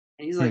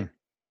 And he's like,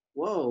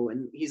 whoa.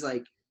 And he's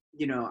like,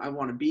 I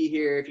want to be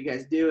here if you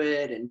guys do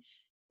it. And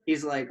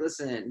he's like,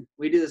 listen,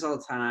 we do this all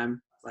the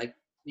time. Like,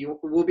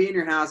 we'll be in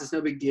your house. It's no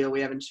big deal.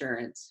 We have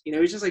insurance.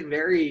 He's just like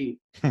very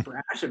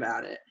brash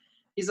about it.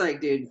 He's like,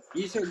 dude,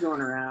 you start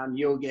going around,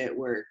 you'll get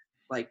work,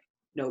 like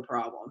no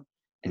problem.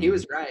 And he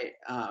was right.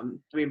 I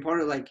mean,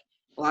 part of like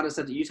a lot of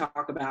stuff that you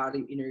talk about,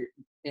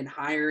 in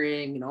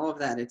hiring and all of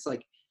that, it's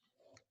like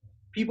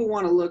people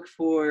want to look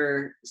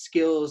for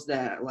skills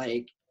that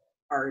like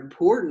are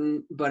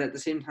important, but at the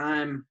same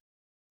time,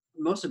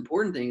 the most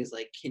important thing is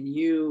like, can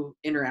you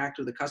interact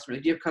with the customer?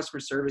 Like, do you have customer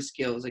service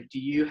skills? Like, do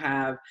you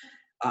have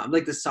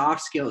like the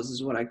soft skills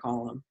is what I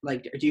call them.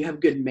 Like, do you have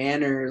good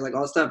manners? Like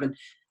all this stuff. And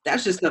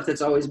that's just stuff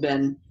that's always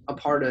been a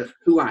part of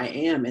who I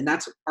am. And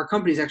that's, our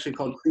company is actually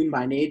called Clean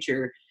by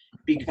Nature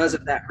because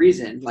of that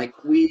reason. Like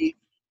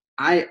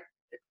I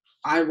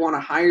want to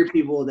hire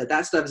people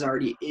that stuff is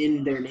already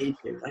in their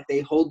nature. Like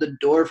they hold the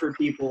door for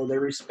people. They're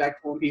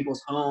respectful in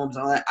people's homes.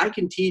 All that. I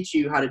can teach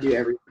you how to do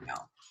everything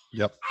else.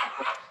 Yep.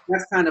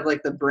 That's kind of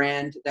like the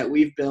brand that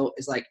we've built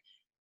is like,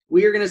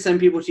 we are going to send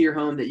people to your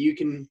home that you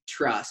can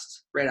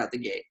trust right out the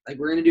gate. Like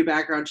we're going to do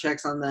background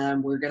checks on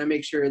them. We're going to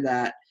make sure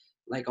that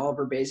like all of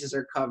our bases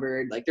are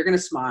covered. Like they're going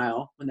to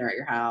smile when they're at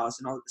your house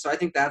and all. So I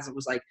think that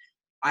was like,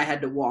 I had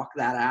to walk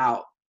that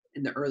out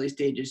in the early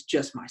stages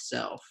just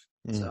myself.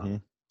 So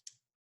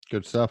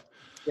good stuff.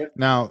 Yep.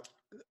 Now,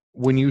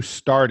 when you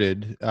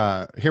started,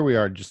 here we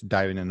are just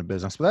diving into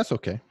business, but that's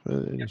okay.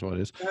 It is what it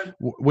is.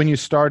 When you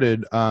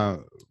started,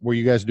 were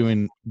you guys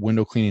doing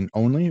window cleaning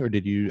only, or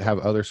did you have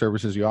other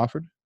services you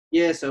offered?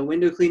 Yeah, so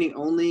window cleaning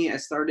only. I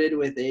started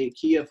with a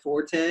Kia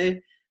Forte,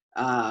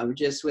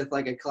 just with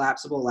like a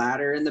collapsible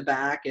ladder in the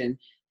back. And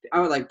I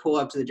would like pull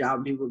up to the job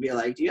and people would be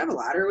like, do you have a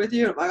ladder with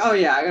you? I'm like, oh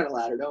yeah, I got a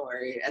ladder. Don't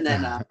worry. And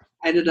then I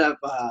ended up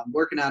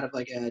working out of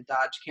like a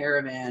Dodge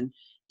Caravan,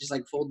 just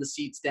like fold the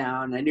seats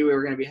down. I knew we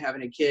were going to be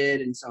having a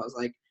kid. And so I was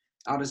like,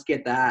 I'll just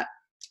get that.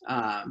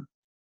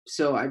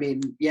 So, I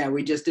mean, yeah,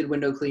 we just did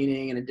window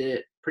cleaning and I did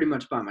it pretty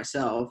much by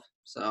myself.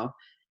 So,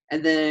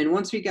 and then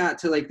once we got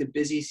to like the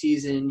busy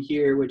season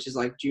here, which is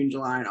like June,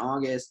 July, and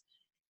August,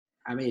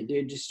 I mean,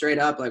 dude, just straight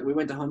up, like we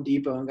went to Home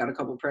Depot and got a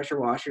couple pressure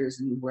washers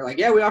and we're like,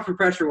 yeah, we offer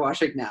pressure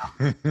washing now.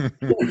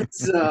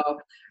 So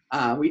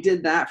we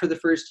did that for the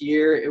first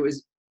year. It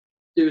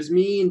was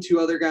me and 2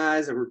 other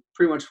guys that were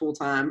pretty much full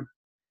time.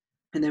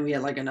 And then we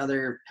had like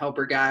another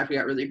helper guy if we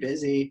got really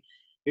busy.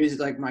 He was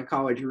like my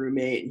college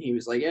roommate and he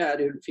was like, yeah,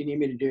 dude, if you need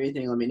me to do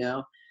anything, let me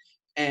know.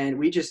 And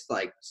we just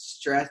like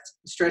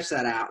stretched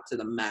that out to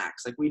the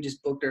max. Like we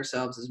just booked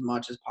ourselves as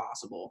much as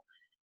possible.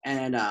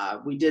 And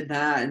we did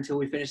that until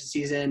we finished the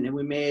season. And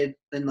we made,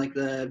 then like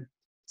the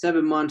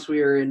 7 months we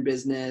were in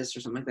business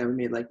or something like that, we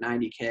made like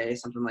 90K,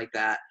 something like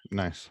that.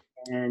 Nice.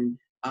 And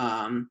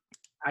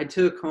I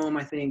took home,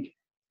 I think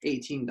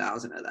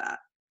 18,000 of that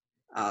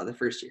the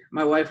first year.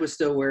 My wife was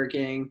still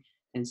working.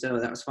 And so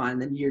that was fine.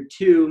 Then year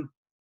 2,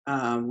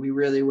 we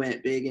really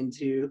went big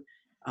into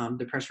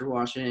the pressure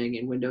washing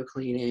and window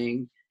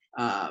cleaning.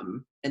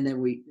 And then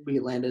we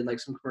landed like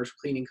some commercial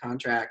cleaning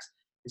contracts.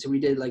 And so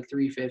we did like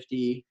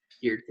 350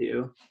 year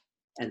 2.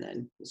 And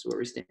then this is where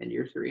we stand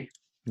year 3.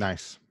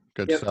 Nice.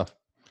 Good Yep. stuff.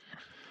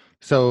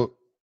 So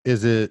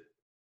is it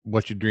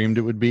what you dreamed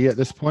it would be at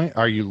this point?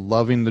 Are you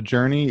loving the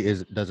journey?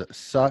 Does it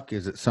suck?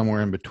 Is it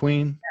somewhere in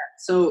between?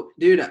 So,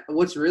 dude,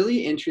 what's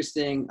really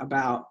interesting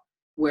about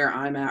where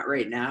I'm at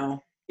right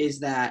now is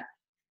that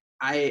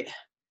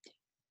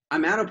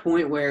I'm at a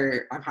point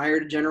where I've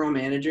hired a general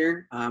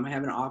manager. I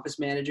have an office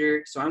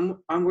manager, so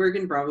I'm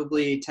working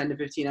probably 10 to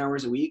 15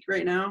 hours a week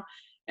right now.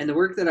 And the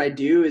work that I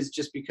do is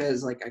just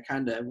because like I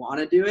kind of want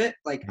to do it.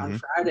 Like on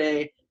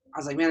Friday, I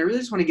was like, man, I really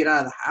just want to get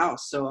out of the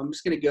house. So I'm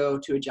just gonna go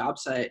to a job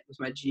site with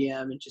my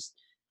GM and just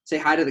say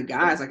hi to the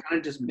guys. I kind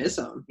of just miss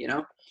them, you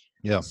know.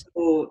 Yeah.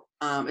 So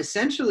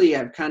essentially,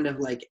 I've kind of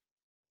like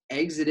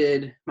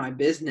exited my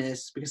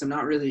business because I'm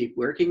not really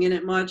working in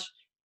it much.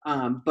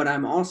 But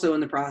I'm also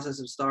in the process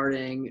of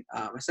starting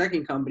a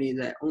second company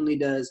that only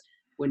does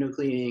window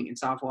cleaning and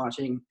soft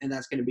washing, and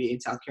that's going to be in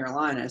South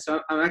Carolina.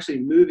 So I'm actually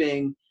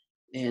moving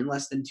in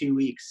less than 2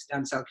 weeks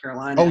down to South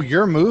Carolina. Oh,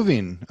 you're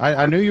moving.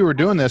 I knew you were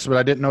doing this, but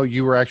I didn't know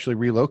you were actually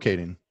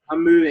relocating.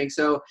 I'm moving.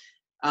 So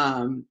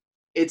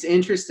it's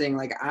interesting.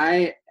 Like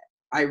I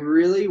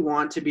really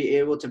want to be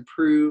able to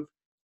prove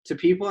to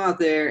people out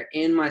there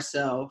and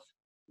myself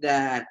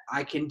that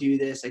I can do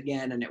this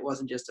again and it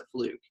wasn't just a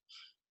fluke.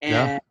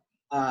 And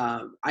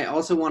I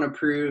also want to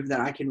prove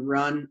that I can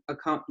run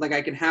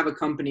I can have a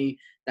company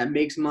that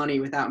makes money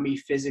without me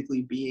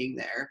physically being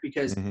there,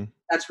 because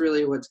that's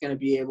really what's going to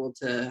be able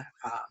to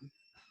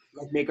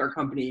like make our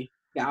company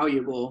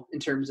valuable in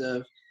terms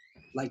of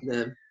like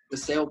the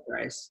sale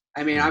price.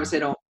 I mean, obviously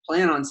I don't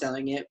plan on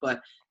selling it,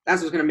 but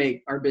that's what's going to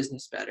make our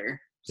business better.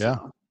 So. Yeah.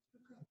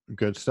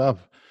 Good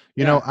stuff.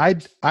 You know,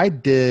 I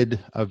did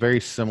a very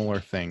similar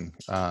thing,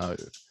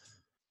 but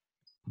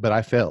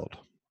I failed.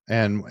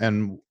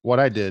 And what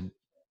I did,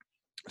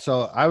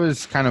 so I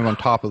was kind of on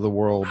top of the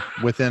world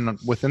within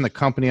the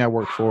company I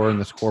worked for in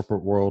this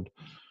corporate world.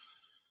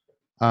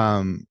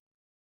 I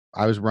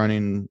was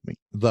running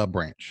the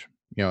branch.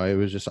 You know, it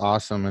was just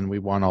awesome, and we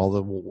won all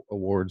the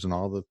awards and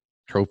all the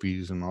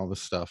trophies and all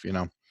this stuff. You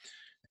know,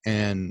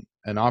 and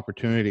an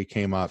opportunity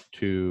came up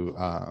to,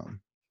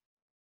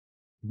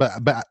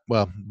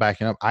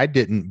 backing up, I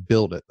didn't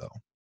build it though.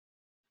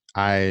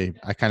 I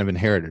kind of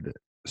inherited it.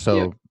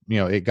 So you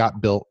know, it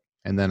got built,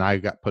 and then I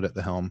got put at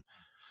the helm.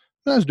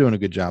 I was doing a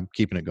good job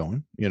keeping it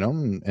going, you know,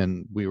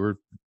 and we were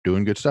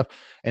doing good stuff.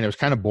 And it was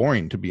kind of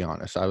boring, to be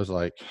honest. I was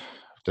like,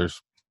 there's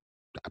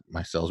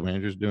my sales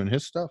manager's doing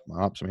his stuff,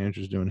 my ops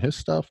manager's doing his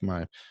stuff,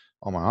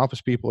 all my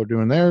office people are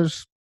doing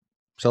theirs.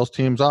 Sales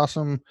team's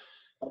awesome.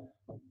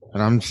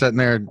 And I'm sitting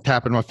there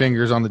tapping my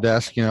fingers on the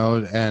desk, you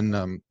know,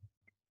 and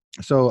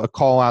so a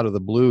call out of the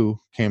blue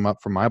came up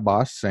from my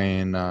boss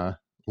saying,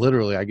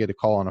 literally, I get a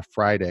call on a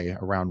Friday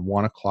around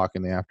 1:00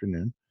 in the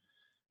afternoon.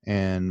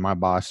 And my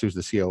boss, who's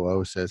the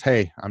COO, says,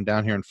 "Hey, I'm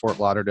down here in Fort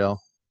Lauderdale.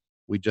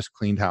 We just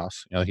cleaned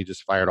house. You know, he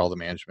just fired all the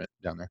management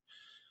down there."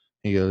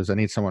 He goes, "I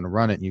need someone to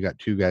run it. And you got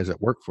 2 guys that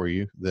work for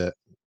you that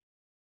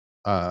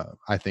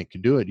I think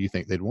could do it. Do you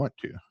think they'd want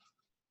to?"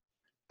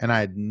 And I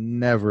had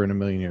never in a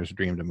million years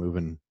dreamed of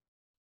moving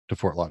to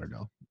Fort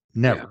Lauderdale.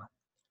 Never. Yeah.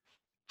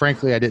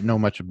 Frankly, I didn't know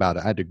much about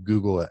it. I had to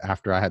Google it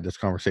after I had this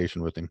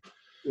conversation with him.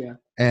 Yeah.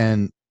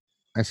 And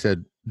I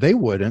said, "They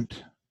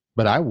wouldn't,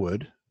 but I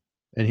would."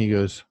 And he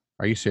goes,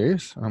 "Are you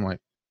serious?" I'm like,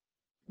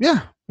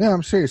 yeah,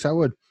 I'm serious. I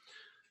would.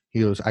 He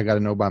goes, "I got to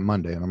know by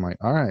Monday." And I'm like,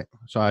 all right.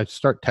 So I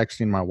start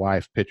texting my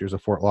wife pictures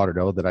of Fort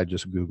Lauderdale that I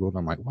just Googled.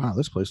 I'm like, wow,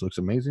 this place looks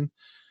amazing.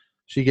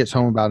 She gets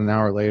home about an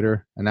hour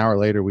later. An hour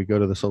later, we go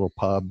to this little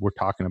pub. We're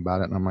talking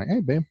about it. And I'm like,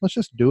 "Hey, babe, let's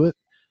just do it.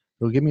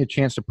 It'll give me a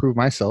chance to prove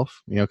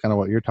myself," you know, kind of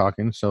what you're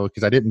talking. So,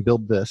 because I didn't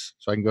build this,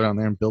 so I can go down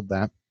there and build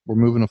that. We're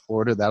moving to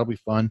Florida. That'll be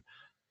fun.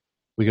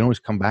 We can always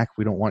come back if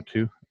we don't want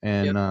to.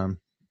 And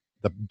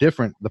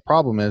the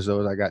problem is,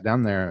 though, is I got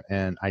down there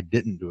and I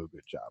didn't do a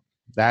good job.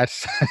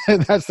 That's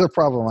that's the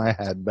problem I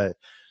had, but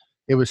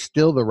it was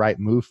still the right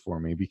move for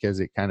me because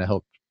it kind of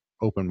helped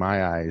open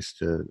my eyes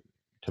to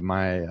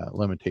my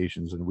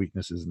limitations and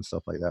weaknesses and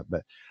stuff like that.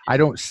 But I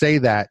don't say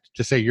that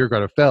to say you're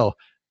going to fail.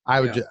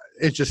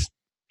 It's just,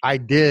 I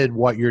did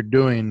what you're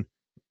doing.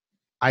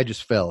 I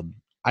just failed.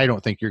 I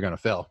don't think you're going to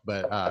fail,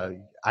 but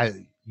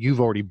you've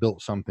already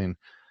built something.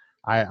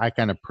 I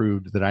kind of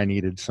proved that I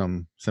needed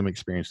some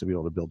experience to be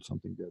able to build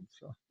something good.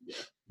 So,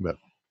 but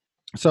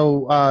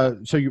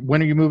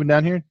when are you moving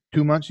down here?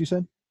 2 months, you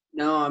said?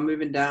 No, I'm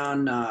moving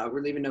down.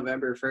 We're leaving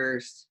November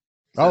 1st.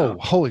 So. Oh,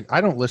 holy! I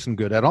don't listen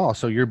good at all.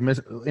 So you're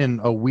in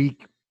a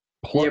week,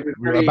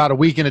 about a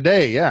week and a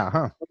day. Yeah,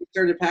 huh? We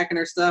started packing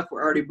our stuff.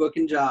 We're already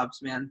booking jobs,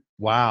 man.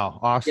 Wow,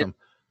 awesome. Yep.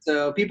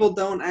 So people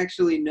don't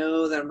actually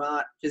know that I'm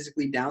not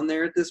physically down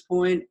there at this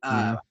point.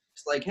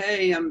 It's like,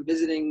 hey, I'm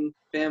visiting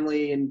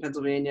family in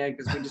Pennsylvania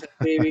because we just had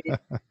a baby.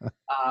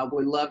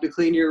 Would love to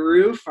clean your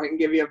roof. I can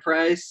give you a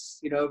price,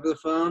 you know, over the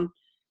phone.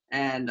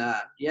 And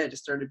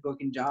just started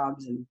booking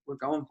jobs, and we're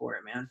going for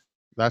it, man.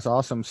 That's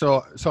awesome.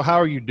 So how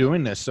are you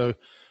doing this? So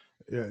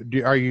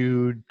are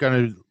you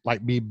going to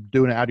be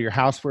doing it out of your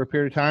house for a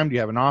period of time? Do you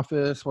have an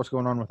office? What's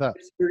going on with that?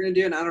 We're going to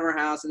do it out of our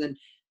house. And then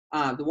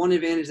The one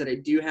advantage that I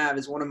do have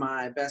is one of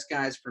my best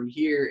guys from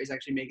here is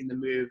actually making the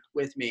move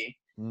with me.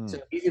 So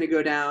he's going to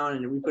go down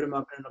and we put him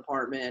up in an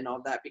apartment and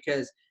all that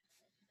because,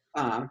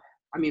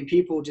 I mean,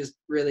 people just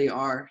really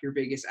are your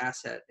biggest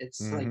asset. It's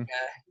like a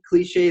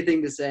cliche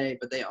thing to say,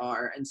 but they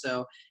are. And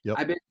so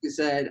I basically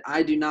said,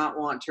 I do not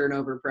want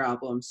turnover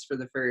problems for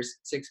the first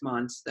 6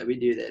 months that we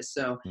do this.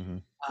 So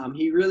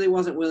he really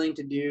wasn't willing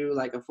to do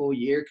like a full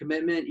year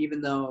commitment,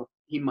 even though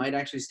he might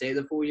actually stay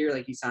the full year.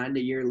 Like he signed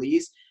a year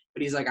lease,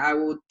 but he's like, I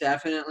will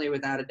definitely,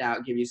 without a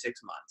doubt, give you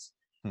 6 months.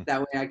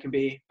 That way I can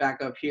be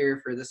back up here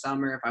for the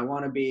summer if I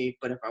want to be,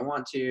 but if I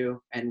want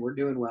to, and we're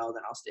doing well,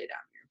 then I'll stay down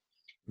here.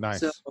 Nice.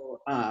 So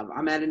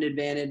I'm at an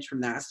advantage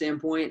from that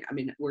standpoint. I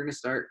mean, we're going to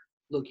start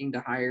looking to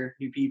hire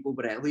new people,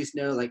 but I at least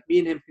know like me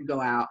and him can go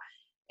out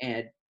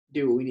and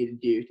do what we need to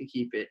do to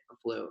keep it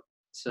afloat.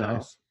 So,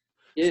 nice.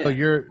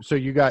 Yeah. So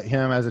you got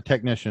him as a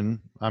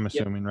technician, I'm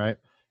assuming, right?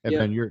 And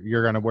then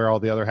you're going to wear all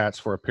the other hats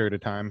for a period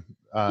of time.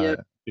 Do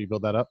you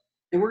build that up?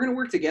 And we're going to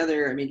work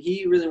together. I mean,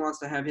 he really wants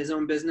to have his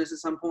own business at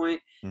some point.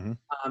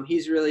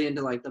 He's really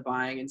into like the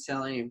buying and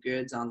selling of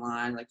goods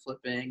online, like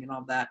flipping and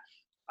all that,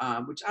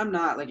 which I'm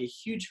not like a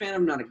huge fan.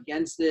 I'm not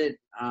against it.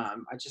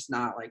 It's just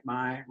not like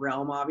my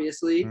realm,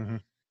 obviously.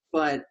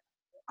 But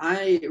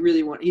I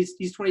really want,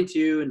 he's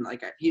 22 and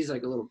like, he's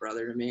like a little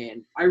brother to me.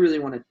 And I really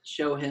want to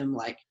show him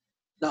like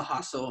the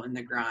hustle and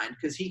the grind.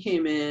 Cause he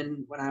came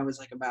in when I was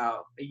like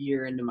about a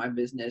year into my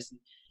business. And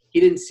he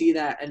didn't see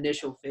that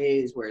initial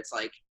phase where it's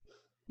like,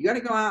 you got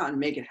to go out and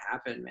make it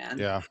happen, man.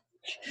 Yeah.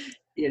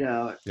 You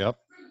know,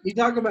 you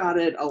talk about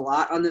it a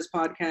lot on this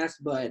podcast,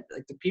 but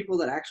like the people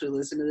that actually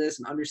listen to this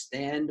and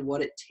understand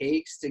what it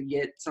takes to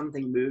get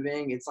something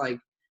moving, it's like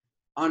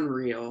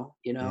unreal,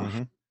 you know?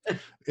 And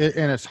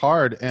it's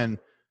hard. And,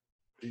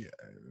 you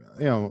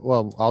know,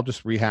 well, I'll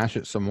just rehash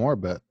it some more,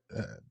 but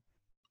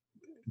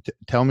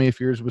tell me if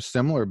yours was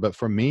similar. But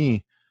for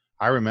me,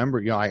 I remember,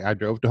 you know, I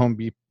drove to Home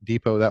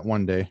Depot that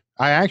one day.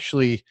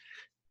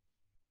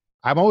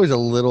 I'm always a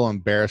little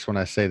embarrassed when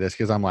I say this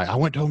because I'm like, I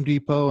went to Home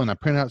Depot and I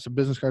printed out some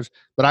business cards,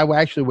 but I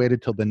actually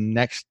waited till the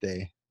next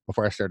day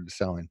before I started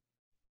selling.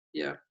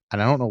 Yeah. And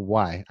I don't know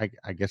why.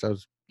 I guess I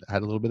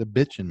had a little bit of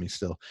bitch in me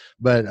still,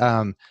 but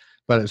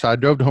so I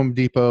drove to Home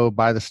Depot,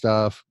 buy the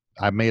stuff.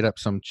 I made up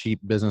some cheap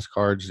business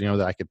cards, you know,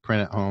 that I could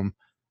print at home.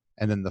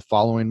 And then the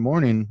following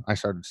morning I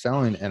started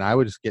selling, and I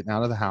was just getting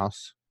out of the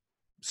house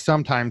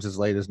sometimes as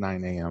late as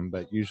 9 a.m.,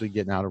 but usually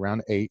getting out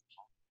around 8.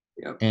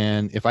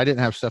 And if I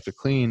didn't have stuff to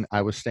clean,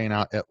 I was staying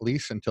out at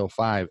least until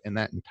 5. And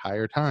that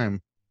entire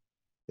time,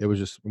 it was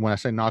just, when I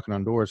say knocking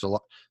on doors, a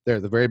lot there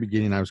at the very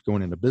beginning, I was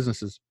going into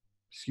businesses.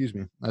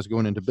 I was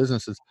going into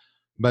businesses,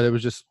 but it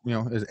was just, you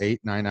know, it was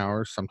 8, 9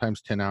 hours,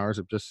 sometimes 10 hours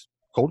of just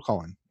cold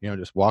calling, you know,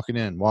 just walking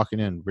in,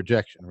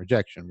 rejection.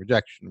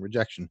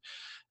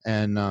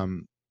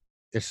 And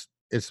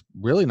it's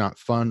really not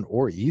fun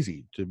or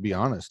easy, to be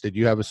honest. Did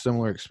you have a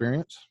similar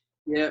experience?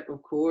 Yeah,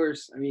 of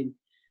course. I mean,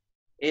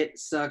 it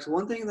sucks.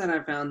 One thing that I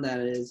found that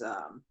is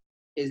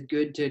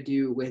good to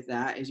do with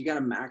that is you got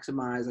to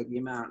maximize like the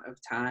amount of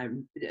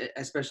time,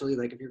 especially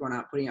like if you're going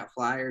out putting out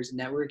flyers and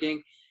networking,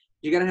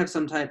 you got to have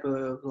some type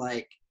of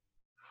like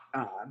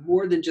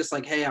more than just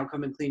like, hey, I'll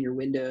come and clean your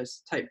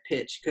windows type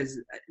pitch, because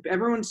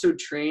everyone's so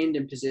trained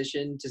and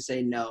positioned to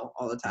say no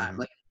all the time.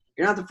 Like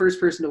you're not the first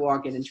person to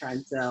walk in and try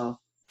and sell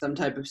some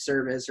type of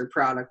service or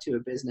product to a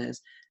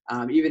business,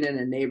 even in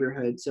a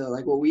neighborhood. So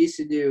like what we used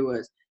to do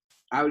was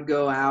I would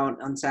go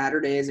out on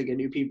Saturdays, like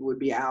new people would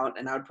be out,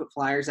 and I would put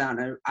flyers out,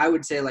 and I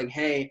would say like,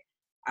 hey,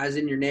 I was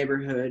in your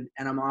neighborhood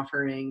and I'm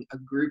offering a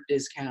group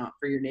discount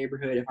for your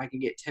neighborhood if I can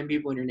get 10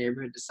 people in your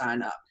neighborhood to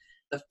sign up.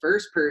 The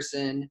first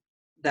person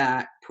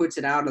that puts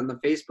it out on the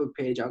Facebook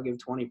page, I'll give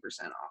 20%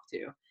 off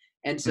to.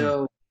 And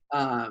so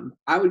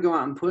I would go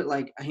out and put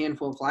like a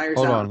handful of flyers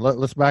out. Hold on,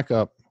 let's back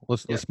up.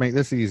 Let's make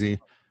this easy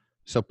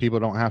so people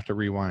don't have to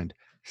rewind.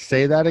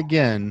 Say that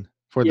again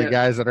for the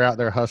guys that are out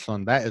there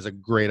hustling. That is a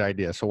great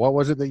idea. So what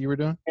was it that you were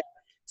doing?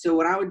 So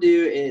what I would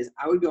do is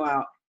I would go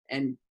out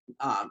and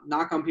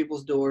knock on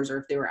people's doors, or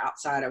if they were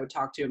outside, I would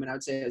talk to them and I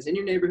would say, I was in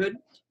your neighborhood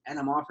and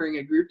I'm offering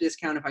a group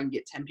discount if I can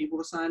get 10 people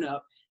to sign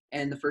up.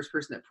 And the first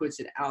person that puts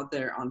it out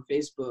there on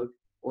Facebook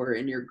or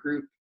in your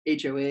group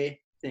HOA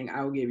thing,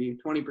 I will give you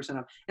 20%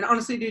 off. And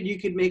honestly, dude, you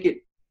can make it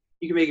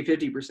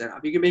 50%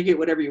 off. You can make it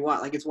whatever you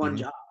want. Like it's one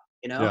job,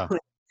 you know?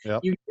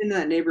 You get into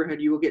that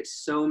neighborhood, you will get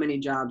so many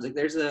jobs. Like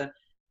there's a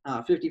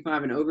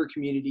 55 and over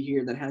community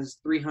here that has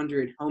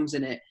 300 homes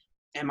in it.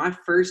 And my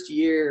first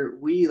year,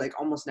 we like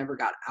almost never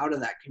got out of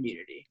that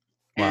community.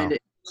 Wow. And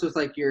it's just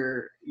like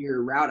your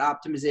route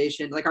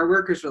optimization. Like our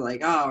workers were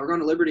like, oh, we're going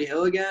to Liberty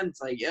Hill again.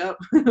 It's like, yep,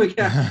 we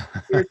got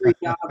 2 or 3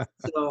 jobs.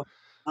 So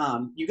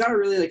you got to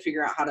really like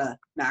figure out how to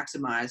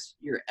maximize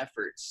your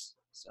efforts.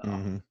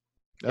 So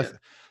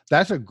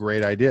that's a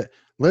great idea.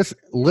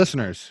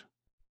 Listeners,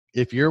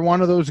 if you're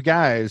one of those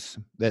guys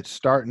that's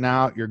starting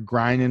out, you're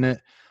grinding it,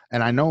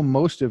 and I know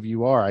most of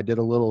you are. I did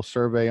a little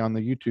survey on the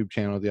YouTube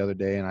channel the other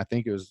day, and I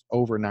think it was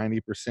over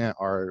 90%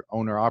 are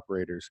owner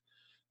operators.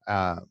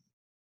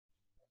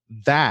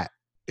 That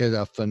is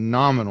a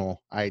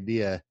phenomenal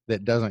idea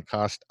that doesn't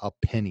cost a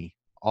penny.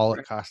 All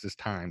Right. it costs is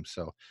time.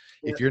 So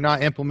Yeah. if you're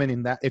not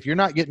implementing that, if you're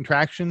not getting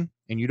traction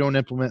and you don't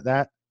implement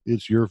that,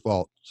 it's your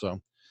fault.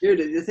 So, Dude,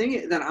 the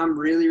thing that I'm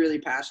really, really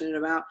passionate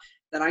about,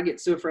 that I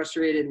get so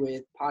frustrated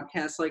with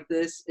podcasts like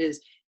this,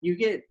 is you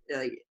get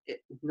like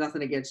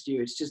nothing against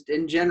you. It's just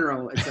in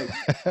general, it's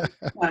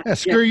like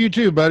screw you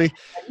too, buddy.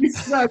 you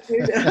suck,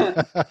 dude.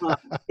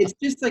 It's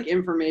just like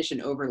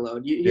information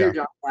overload. You hear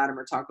Josh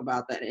Latimer talk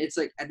about that. It's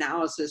like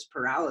analysis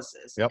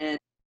paralysis. Yep. And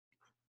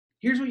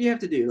here's what you have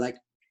to do. Like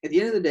at the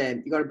end of the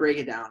day, you got to break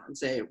it down and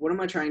say, what am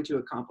I trying to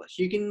accomplish?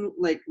 You can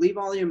like leave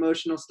all the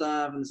emotional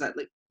stuff and that,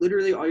 like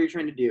literally all you're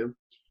trying to do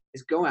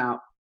is go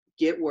out,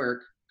 get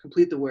work,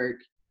 complete the work,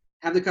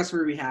 have the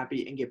customer be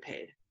happy, and get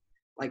paid.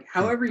 Like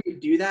however you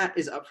do that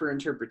is up for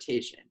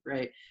interpretation,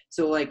 right?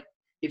 So like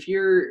if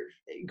you're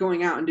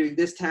going out and doing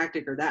this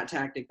tactic or that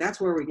tactic, that's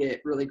where we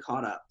get really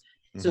caught up.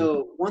 Mm-hmm.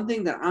 So one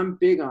thing that I'm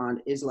big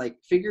on is like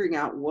figuring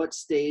out what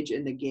stage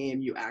in the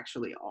game you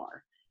actually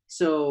are.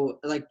 So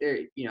like there,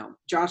 you know,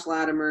 Josh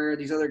Latimer,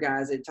 these other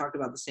guys, they talked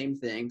about the same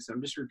thing. So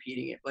I'm just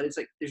repeating it, but it's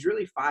like, there's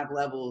really 5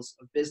 levels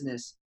of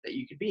business that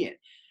you could be in.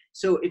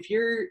 So if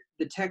you're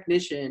the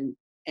technician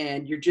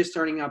and you're just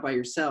starting out by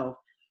yourself,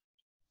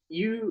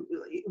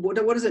 what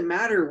does it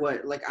matter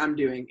what like I'm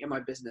doing in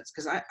my business?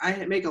 Cause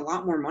I make a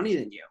lot more money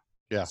than you.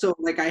 Yeah. So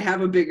like I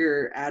have a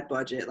bigger ad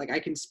budget. Like I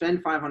can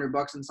spend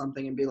 $500 on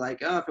something and be like,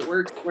 oh, if it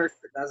works, it works.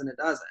 If it doesn't, it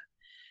doesn't.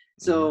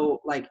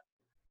 So like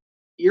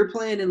you're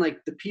playing in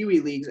like the Pee Wee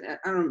leagues.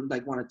 I don't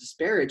like want to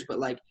disparage, but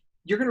like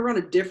you're going to run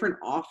a different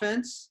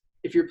offense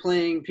if you're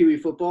playing Pee Wee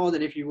football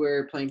than if you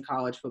were playing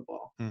college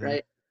football.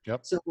 Right.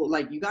 Yep. So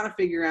like you got to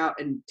figure out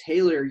and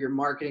tailor your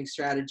marketing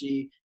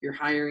strategy, your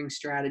hiring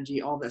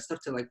strategy, all that stuff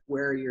to like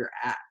where you're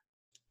at.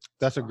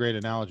 That's a great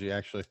analogy,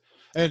 actually.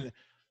 And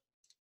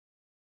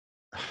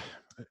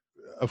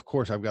of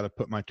course I've got to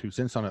put my 2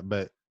 cents on it,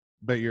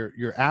 but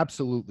you're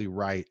absolutely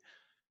right.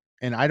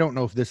 And I don't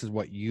know if this is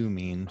what you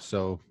mean.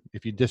 So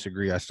if you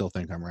disagree, I still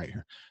think I'm right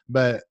here.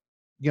 But,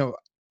 you know,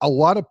 a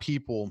lot of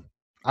people,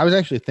 I was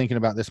actually thinking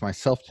about this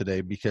myself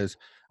today, because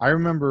I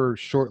remember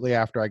shortly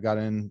after I got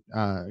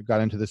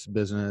into this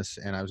business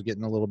and I was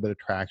getting a little bit of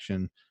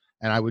traction,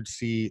 and I would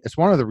see, it's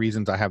one of the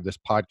reasons I have this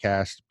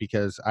podcast,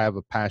 because I have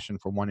a passion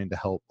for wanting to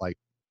help like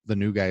the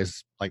new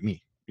guys like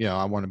me. You know,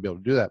 I want to be able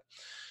to do that.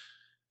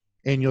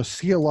 And you'll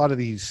see a lot of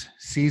these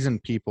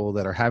seasoned people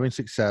that are having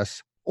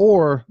success,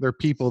 or they're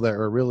people that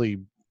are really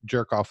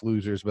jerk off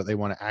losers, but they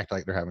want to act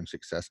like they're having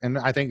success. And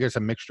I think there's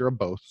a mixture of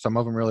both. Some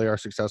of them really are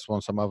successful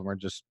and some of them are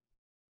just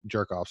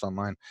jerk offs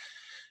online.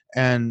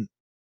 And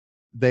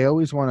they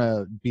always want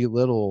to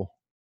belittle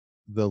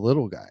the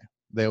little guy.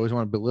 They always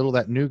want to belittle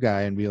that new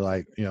guy and be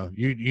like, you know,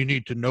 you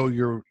need to know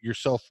your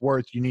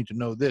self-worth. You need to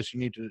know this. You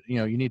need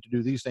to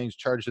do these things,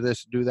 charge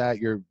this, do that.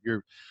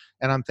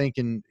 And I'm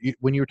thinking,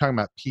 when you were talking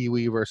about Pee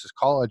Wee versus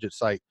college,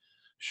 it's like,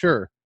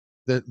 sure,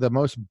 the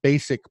most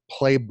basic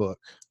playbook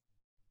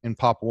in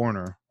Pop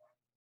Warner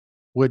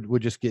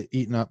would just get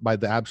eaten up by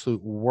the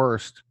absolute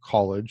worst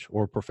college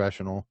or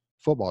professional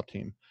football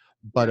team.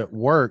 But it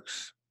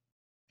works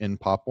in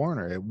Pop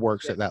Warner. It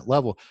works at that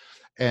level.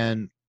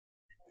 And,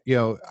 you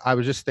know, I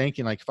was just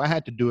thinking, like, if I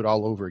had to do it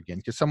all over again,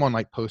 because someone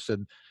like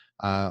posted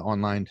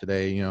online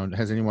today, you know,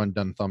 has anyone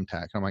done Thumbtack?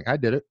 And I'm like, I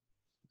did it.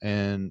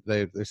 And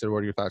they said, what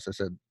are your thoughts? I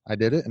said, I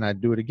did it, and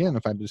I'd do it again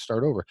if I did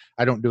start over.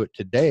 I don't do it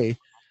today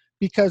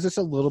because it's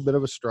a little bit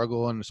of a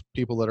struggle, and it's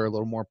people that are a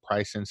little more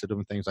price sensitive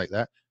and things like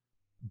that.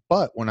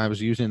 But when I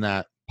was using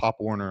that Pop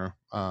Warner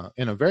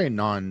in a very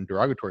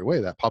non-derogatory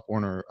way, that Pop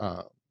Warner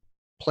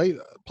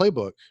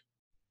playbook,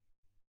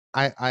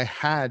 I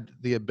had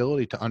the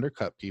ability to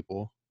undercut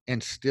people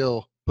and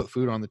still put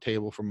food on the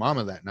table for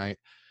mama that night,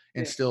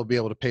 and still be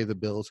able to pay the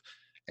bills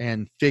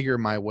and figure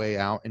my way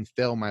out and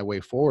fail my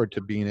way forward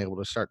to being able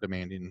to start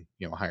demanding,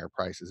 you know, higher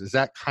prices. Is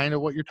that kind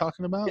of what you're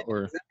talking about?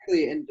 Or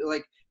exactly. And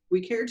like,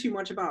 we care too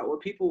much about what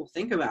people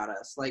think about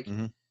us. Like,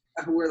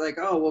 we're like,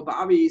 oh, well,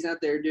 Bobby's out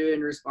there doing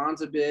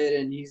Responsibid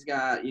and he's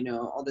got, you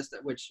know, all this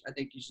stuff, which I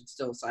think you should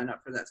still sign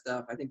up for that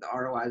stuff. I think the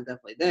ROI is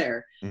definitely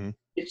there.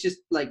 It's just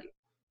like,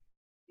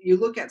 you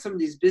look at some of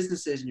these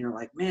businesses and you're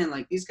like, man,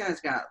 like these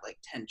guys got like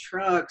 10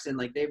 trucks and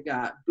like they've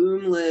got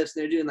boom lifts.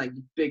 They're doing like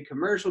big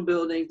commercial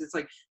buildings. It's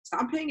like,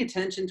 stop paying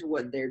attention to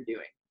what they're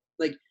doing.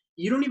 Like,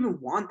 you don't even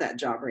want that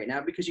job right now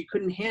because you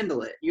couldn't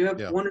handle it. You have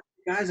 1 or 2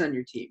 guys on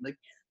your team. Like,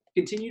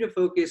 continue to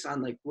focus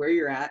on like where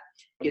you're at,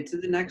 get to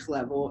the next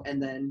level,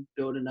 and then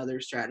build another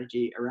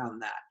strategy around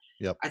that.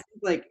 Yep. I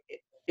think like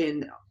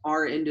in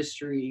our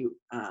industry,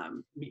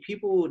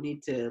 people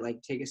need to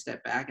like take a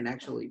step back and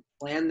actually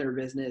plan their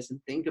business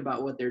and think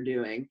about what they're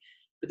doing,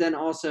 but then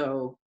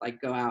also like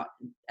go out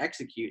and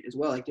execute as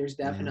well. Like, there's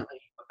definitely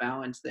a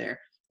balance there.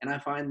 And I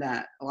find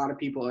that a lot of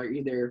people are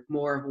either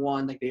more of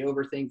one, like they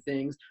overthink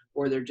things,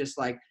 or they're just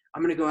like,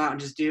 I'm going to go out and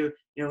just do,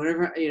 you know,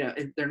 whatever, you know,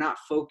 they're not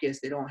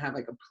focused. They don't have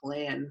like a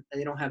plan.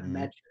 They don't have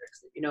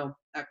metrics, you know,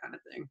 that kind of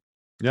thing.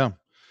 Yeah.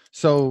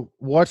 So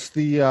what's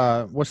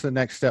the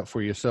next step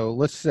for you? So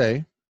let's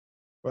say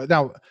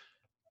now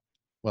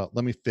well,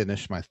 let me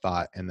finish my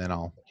thought and then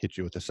I'll hit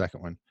you with the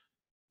second one.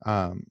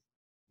 Um,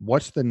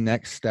 what's the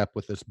next step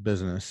with this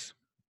business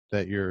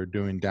that you're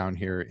doing down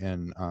here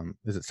in,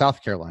 is it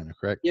South Carolina,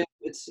 correct? Yeah,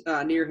 it's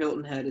near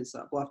Hilton Head. It's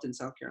Bluffton,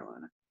 South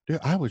Carolina. Dude,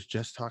 I was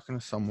just talking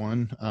to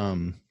someone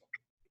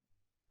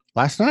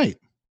last night.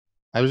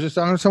 I was just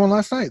talking to someone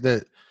last night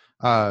that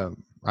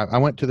I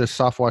went to this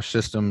Soft Wash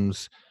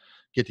Systems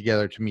get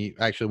together to meet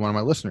actually one of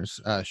my listeners,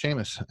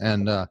 Seamus,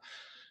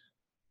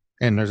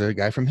 and there's a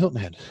guy from Hilton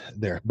Head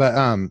there. But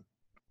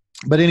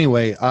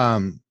anyway,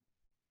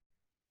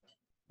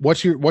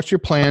 what's your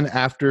plan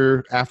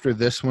after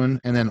this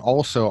one? And then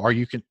also, are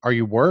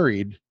you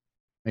worried?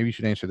 Maybe you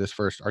should answer this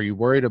first. Are you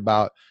worried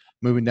about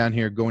moving down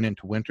here going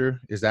into winter?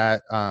 Is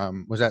that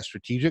was that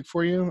strategic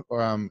for you?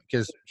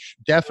 Because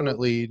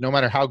definitely, no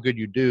matter how good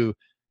you do,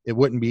 it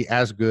wouldn't be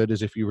as good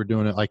as if you were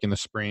doing it like in the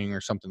spring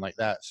or something like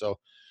that. So,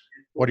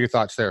 what are your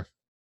thoughts there?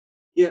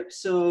 Yep.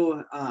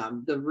 So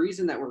the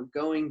reason that we're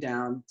going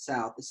down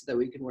south is so that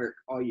we can work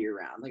all year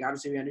round. Like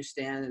obviously we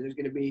understand that there's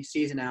going to be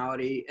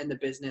seasonality in the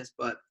business,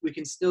 but we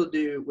can still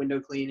do window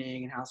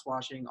cleaning and house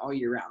washing all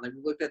year round. Like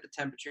we looked at the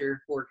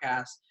temperature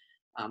forecast.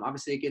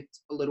 Obviously it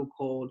gets a little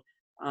cold.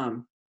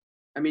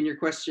 I mean, your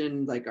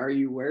question, like, are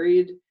you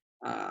worried?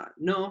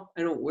 No,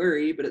 I don't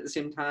worry, but at the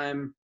same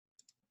time,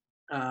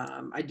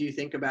 I do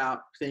think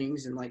about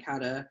things and like how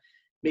to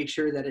make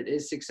sure that it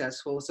is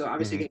successful. So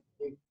obviously Mhm. get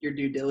your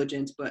due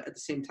diligence, but at the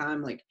same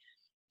time, like,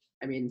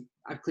 I mean,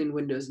 I've cleaned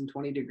windows in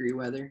 20-degree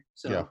weather.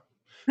 Yeah. So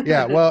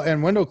Yeah, well,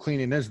 and window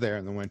cleaning is there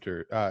in the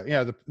winter.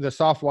 Yeah, the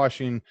soft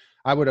washing,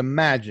 I would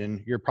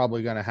imagine you're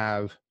probably going to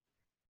have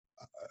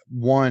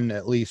one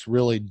at least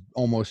really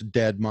almost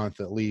dead month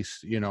at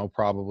least,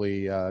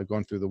 probably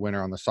going through the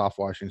winter on the soft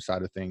washing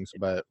side of things.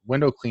 But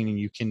window cleaning,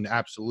 you can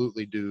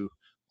absolutely do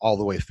all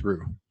the way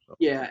through. So,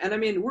 yeah. And I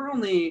mean, we're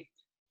only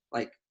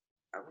like,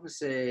 I want to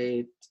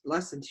say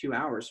less than 2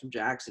 hours from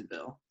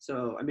Jacksonville.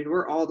 So, I mean,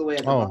 we're all the way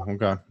at the oh, bottom.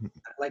 okay.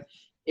 Like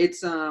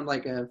it's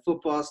like a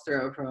football's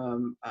throw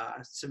from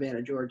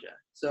Savannah, Georgia.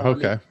 So I mean,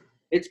 Okay.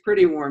 it's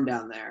pretty warm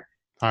down there.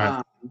 All right.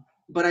 Um,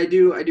 but I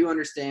do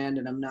understand,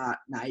 and I'm not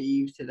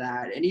naive to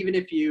that. And even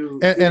if you,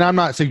 And I'm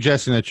not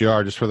suggesting that you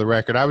are, just for the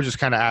record. I was just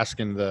kind of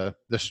asking the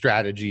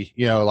strategy,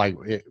 like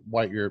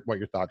what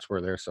your thoughts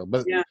were there. So,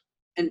 but yeah,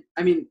 and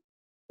I mean,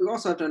 we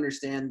also have to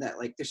understand that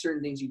like there's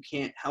certain things you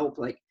can't help.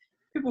 Like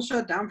people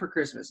shut down for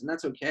Christmas, and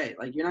that's okay.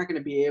 Like you're not going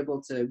to be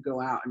able to go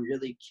out and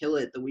really kill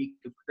it the week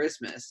of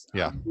Christmas,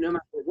 yeah, no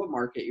matter what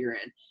market you're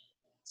in.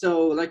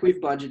 So like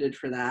we've budgeted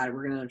for that.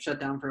 We're gonna shut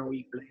down for a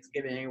week for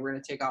Thanksgiving. We're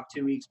gonna take off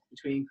 2 weeks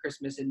between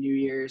Christmas and New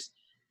Year's.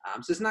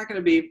 So it's not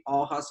gonna be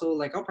all hustle.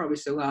 Like I'll probably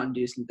still go out and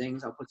do some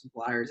things. I'll put some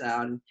flyers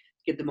out and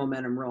get the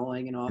momentum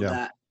rolling and all of yeah.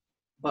 that.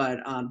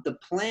 But the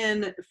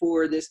plan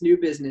for this new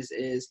business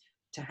is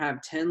to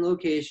have 10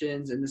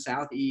 locations in the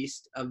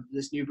southeast of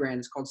this new brand.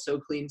 It's called So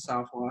Clean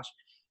Soft Wash.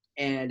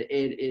 And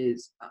it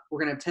is, we're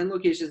going to have 10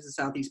 locations in the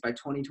southeast by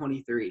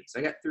 2023. So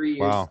I got 3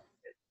 years. Wow.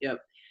 Yep.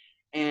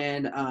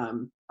 And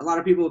a lot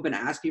of people have been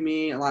asking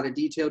me a lot of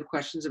detailed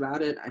questions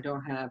about it. I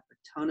don't have a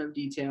ton of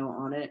detail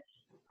on it.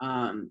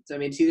 So I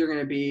mean, it's either going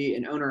to be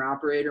an owner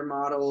operator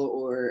model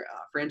or a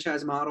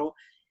franchise model.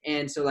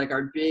 And so like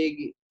our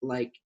big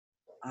like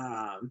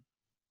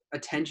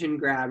attention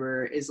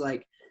grabber is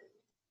like,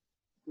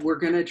 we're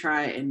going to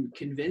try and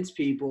convince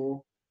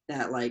people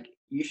that like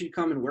you should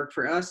come and work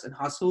for us and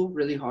hustle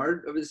really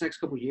hard over this next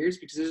couple of years,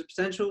 because there's a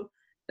potential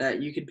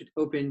that you could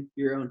open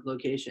your own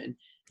location.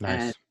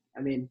 Nice. And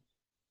I mean,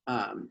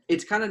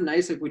 it's kind of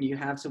nice like when you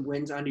have some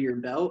wins under your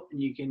belt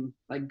and you can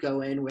like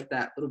go in with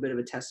that little bit of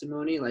a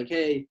testimony, like,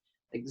 hey,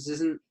 like this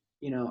isn't,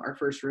 our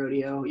first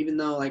rodeo, even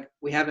though like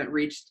we haven't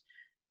reached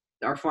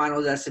our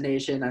final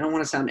destination. I don't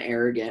want to sound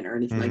arrogant or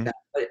anything like that,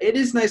 but it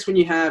is nice when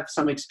you have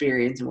some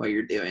experience in what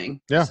you're doing.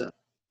 Yeah. So.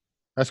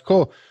 That's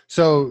cool.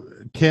 So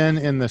 10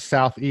 in the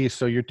southeast.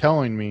 So you're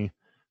telling me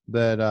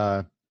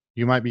that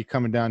you might be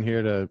coming down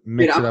here to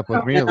mix it up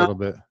with me a little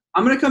bit.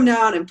 I'm gonna come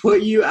down and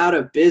put you out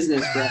of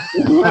business, bro.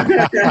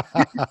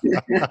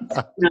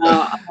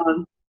 No,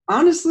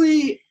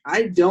 honestly,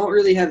 I don't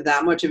really have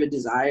that much of a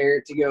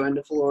desire to go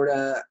into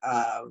Florida.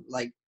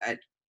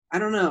 I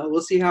don't know.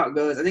 We'll see how it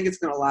goes. I think it's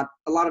gonna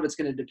a lot of it's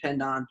gonna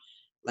depend on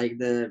like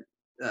the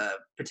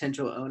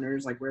potential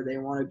owners, like where they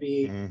want to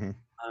be. Mm-hmm.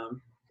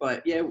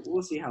 But yeah,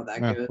 we'll see how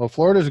that goes. Well,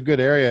 Florida's a good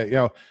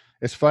area.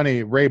 It's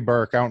funny. Ray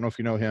Burke, I don't know if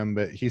you know him,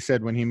 but he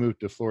said when he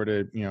moved to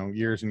Florida,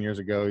 years and years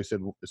ago, he said,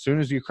 as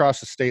soon as you cross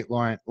the state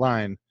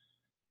line,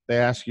 they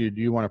ask you,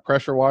 do you want a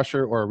pressure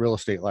washer or a real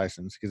estate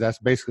license? Because that's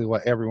basically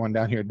what everyone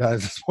down here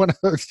does. It's one of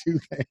those two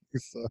things.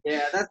 So,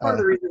 yeah, that's part of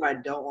the reason I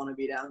don't want to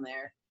be down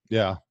there.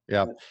 Yeah,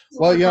 yeah.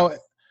 Well,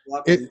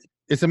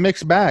 it's a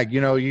mixed bag.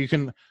 You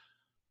can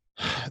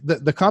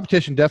the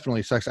competition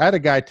definitely sucks. I had a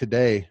guy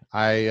today.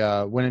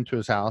 I went into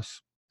his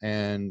house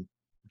and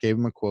gave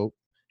him a quote,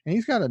 and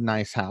he's got a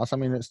nice house. I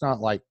mean, it's not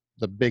like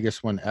the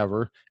biggest one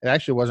ever. It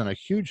actually wasn't a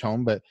huge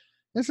home, but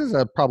this is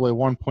probably a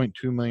 $1.2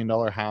 million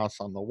house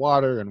on the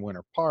water in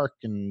Winter Park,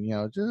 and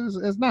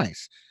it's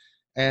nice.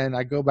 And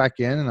I go back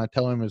in and I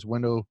tell him his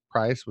window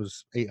price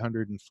was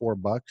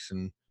 $804.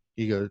 And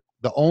he goes,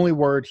 the only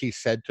word he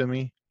said to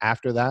me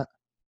after that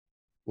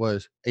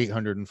was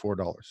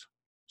 $804.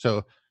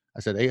 So I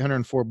said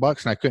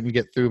 $804 and I couldn't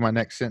get through my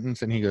next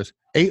sentence. And he goes,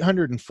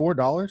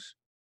 $804?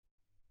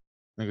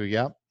 I go,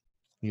 yep.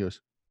 He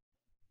goes,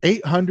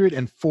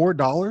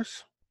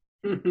 $804?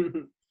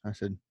 I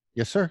said,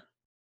 yes, sir.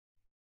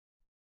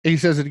 And he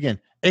says it again,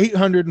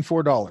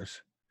 $804.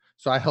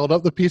 So I held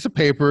up the piece of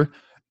paper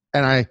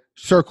and I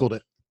circled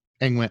it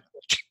and went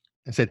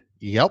and said,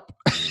 yep.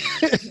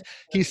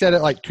 He said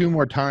it like 2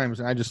 more times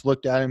and I just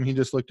looked at him. He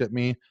just looked at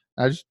me.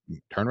 I just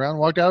turned around and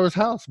walked out of his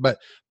house. But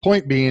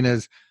point being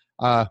is,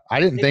 I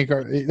didn't think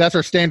that's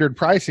our standard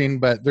pricing,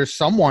 but there's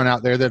someone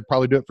out there that'd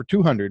probably do it for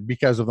 $200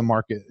 because of the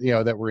market,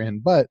 that we're in.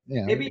 But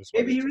maybe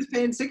he was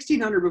paying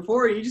 $1,600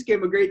 before, and you just gave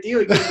him a great deal.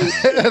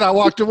 And I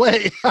walked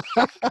away.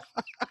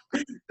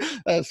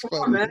 That's funny,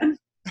 on, man.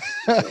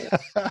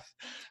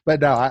 But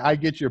no, I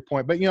get your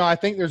point. But I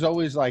think there's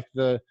always like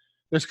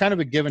there's kind of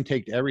a give and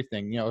take to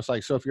everything. It's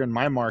like, so if you're in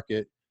my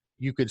market,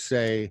 you could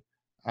say,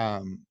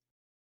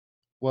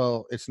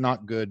 well, it's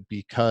not good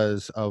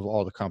because of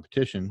all the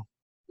competition.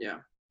 Yeah.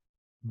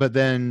 But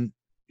then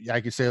I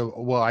could say,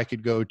 well, I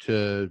could go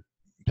to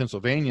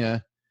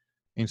Pennsylvania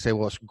and say,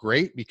 well, it's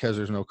great because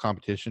there's no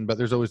competition, but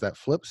there's always that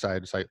flip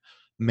side. It's like,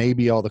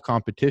 maybe all the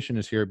competition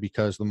is here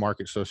because the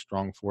market's so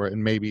strong for it.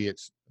 And maybe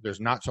there's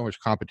not so much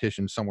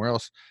competition somewhere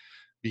else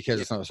because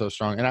it's not so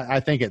strong. And I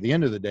think at the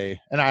end of the day,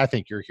 and I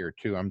think you're here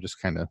too,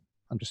 that's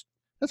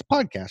a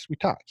podcast. We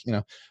talk,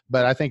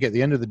 but I think at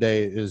the end of the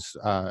day is,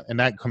 and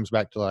that comes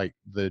back to like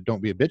the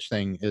don't be a bitch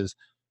thing, is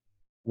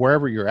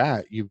wherever you're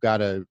at, you've got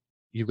to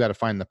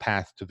find the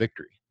path to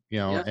victory,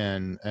 Yeah.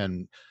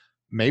 and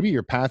maybe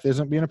your path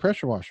isn't being a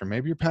pressure washer.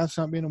 Maybe your path's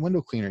not being a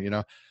window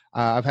cleaner.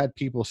 I've had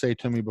people say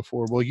to me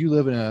before, well, you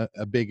live in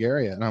a big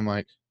area. And I'm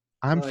like,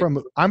 I'm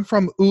from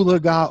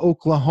Oologah,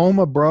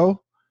 Oklahoma,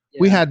 bro.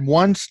 Yeah. We had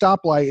one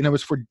stoplight and it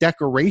was for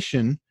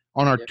decoration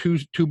on our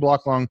two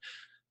block long.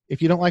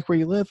 If you don't like where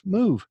you live,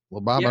 move.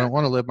 Well, Bob, I don't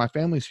want to live. My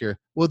family's here.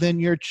 Well, then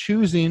you're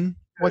choosing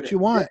what you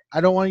want.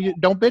 I don't want you.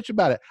 Don't bitch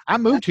about it. I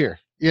moved here.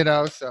 So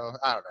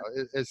I don't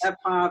know. That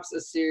pops a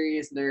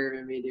serious nerve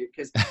in me, dude.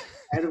 Because I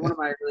had one of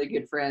my really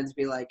good friends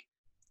be like,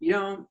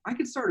 I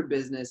could start a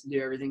business and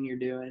do everything you're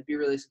doing, be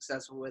really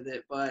successful with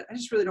it, but I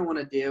just really don't want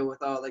to deal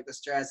with all like the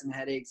stress and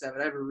headaches of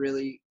it. I have a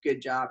really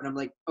good job. And I'm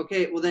like,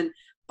 okay, well then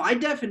by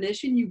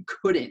definition, you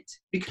couldn't,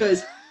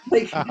 because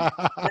like,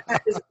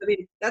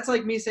 that's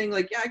like me saying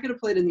like, yeah, I could have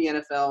played in the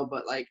NFL,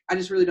 but like, I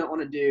just really don't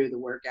want to do the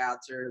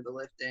workouts or the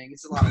lifting.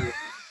 It's a lot of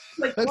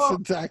like, that's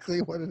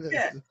exactly what it is.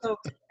 Yeah. So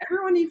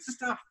everyone needs to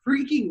stop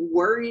freaking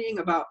worrying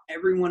about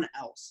everyone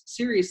else.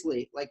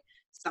 Seriously, like,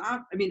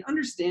 stop.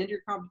 Understand your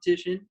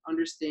competition,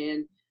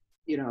 understand,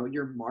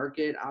 your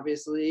market,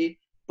 obviously,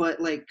 but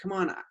like, come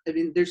on.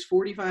 There's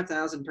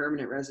 45,000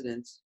 permanent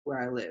residents where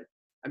I live.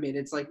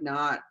 It's like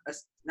not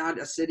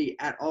a city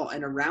at all.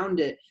 And around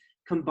it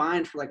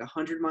combined for like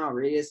 100-mile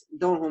radius,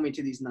 don't hold me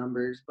to these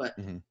numbers, but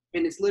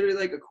it's literally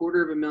like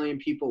 250,000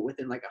 people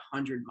within like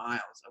 100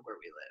 miles of where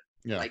we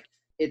live. Yeah. Like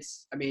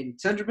it's,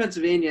 Central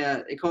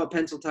Pennsylvania, they call it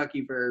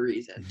Pennsylvania for a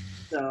reason.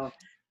 So,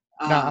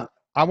 now,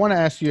 I want to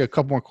ask you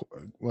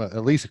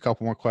at least a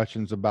couple more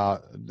questions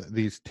about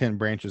these 10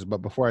 branches.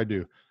 But before I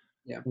do,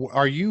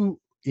 are you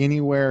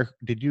anywhere?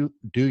 Because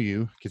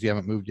you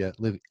haven't moved yet,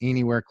 live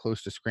anywhere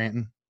close to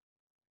Scranton?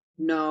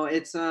 No,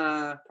 it's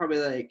probably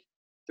like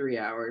 3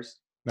 hours.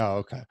 Oh,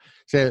 okay.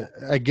 So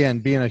again,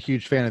 being a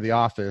huge fan of The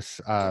Office,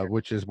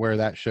 which is where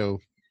that show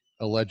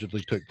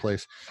allegedly took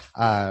place,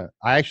 I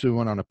actually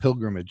went on a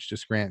pilgrimage to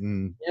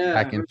Scranton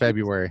back in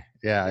February.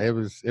 Yeah, it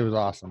was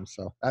awesome.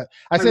 So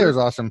I say it was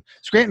awesome.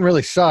 Scranton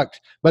really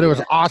sucked, but it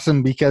was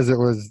awesome because it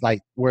was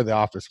like where The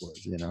Office was.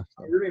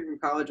 My roommate from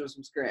college was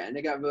from Scranton.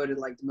 It got voted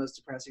like the most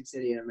depressing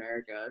city in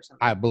America or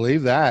something. I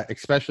believe that,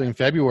 especially in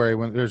February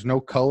when there's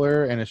no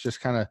color and it's just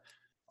kind of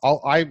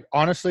I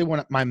honestly,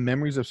 when my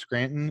memories of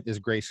Scranton is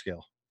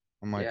grayscale.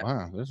 I'm like,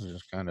 wow, this is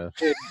just kind of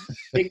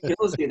it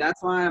kills you.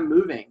 That's why I'm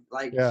moving.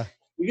 Like,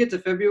 you get to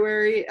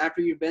February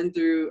after you've been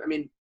through.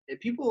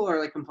 People are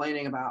like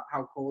complaining about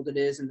how cold it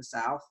is in the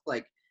South,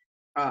 like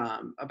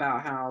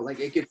about how like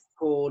it gets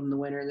cold in the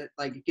winter, that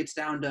like it gets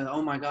down to,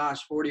 oh my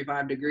gosh,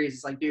 45 degrees.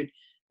 It's like, dude,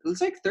 it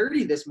looks like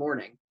 30 this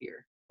morning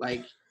here.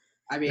 Like,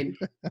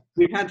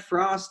 we've had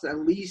frost at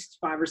least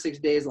 5 or 6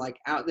 days, like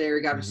out there.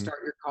 You got to start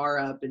your car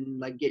up and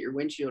like get your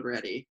windshield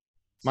ready.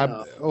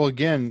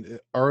 Again,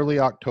 early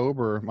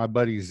October, my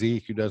buddy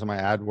Zeke, who does my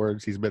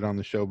AdWords, he's been on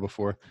the show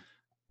before.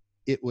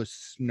 It was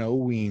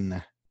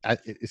snowing.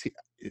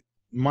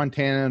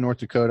 Montana, North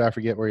Dakota, I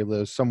forget where he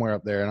lives, somewhere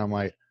up there. And I'm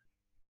like,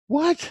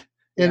 what?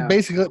 And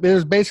basically, it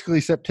was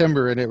basically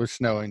September and it was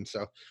snowing.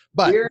 So,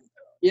 but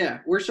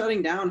we're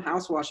shutting down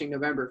house washing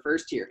November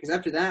 1st here, because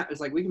after that, it's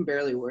like we can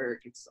barely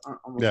work. It's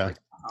almost like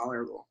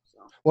intolerable.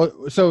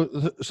 Well, so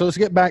let's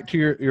get back to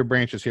your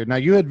branches here. Now,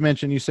 you had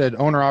mentioned, you said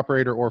owner,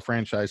 operator, or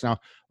franchise. Now,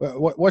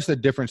 what's the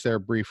difference there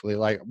briefly?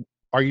 Like,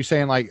 are you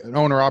saying like an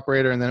owner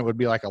operator, and then it would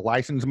be like a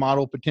license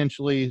model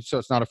potentially, so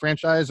it's not a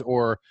franchise,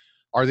 or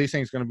are these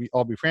things going to be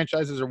all be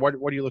franchises, or what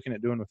are you looking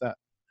at doing with that?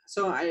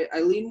 So I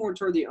lean more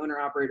toward the owner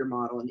operator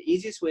model, and the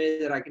easiest way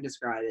that I can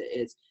describe it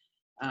is,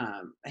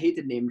 I hate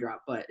to name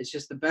drop, but it's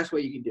just the best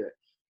way you can do it.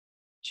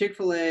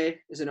 Chick-fil-A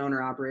is an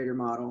owner operator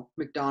model.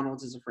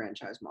 McDonald's is a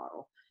franchise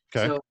model.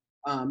 Okay. So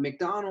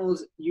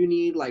McDonald's, you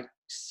need like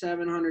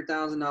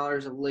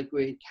 $700,000 of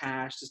liquid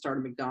cash to start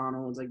a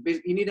McDonald's. Like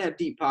you need to have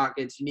deep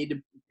pockets. You need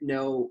to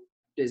know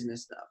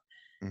business stuff.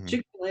 Mhm.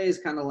 Chick-fil-A is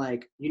kind of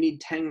like you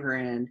need 10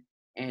 grand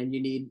and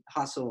you need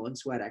hustle and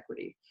sweat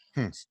equity.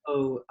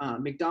 So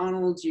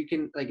McDonald's, you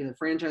can, like in the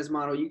franchise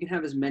model, you can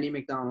have as many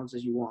McDonald's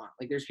as you want.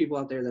 Like there's people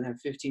out there that have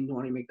 15,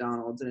 20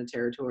 McDonald's in a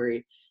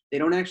territory. They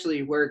don't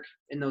actually work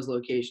in those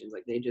locations.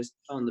 Like they just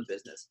own the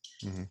business.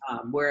 Mhm.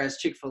 Whereas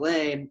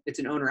Chick-fil-A, it's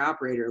an owner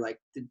operator. Like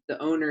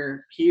the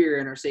owner here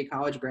in our State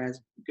College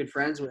brands, good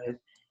friends with,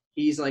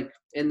 he's like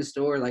in the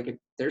store, like if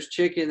there's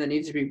chicken that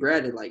needs to be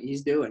breaded, like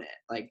he's doing it.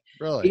 Like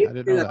Really? he I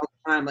didn't do know that that. all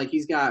the time. Like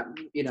he's got,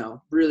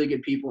 really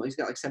good people. He's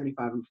got like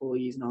 75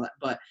 employees and all that,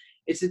 but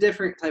it's a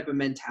different type of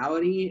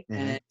mentality. Mhm.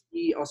 And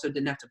he also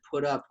didn't have to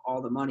put up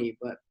all the money,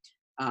 but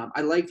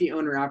I like the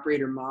owner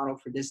operator model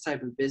for this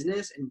type of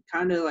business. And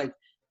kind of like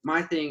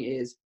my thing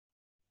is,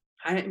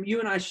 you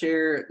and I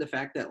share the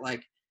fact that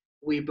like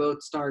we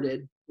both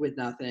started with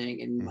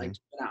nothing and like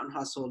went out and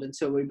hustled, and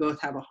so we both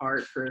have a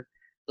heart for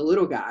the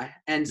little guy.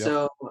 And Yep.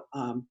 so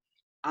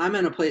I'm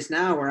in a place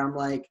now where I'm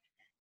like,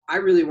 I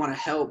really want to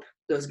help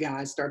those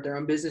guys start their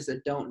own business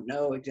that don't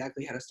know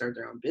exactly how to start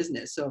their own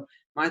business. So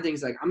my thing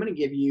is like, I'm going to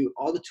give you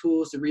all the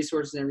tools, the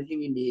resources, and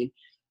everything you need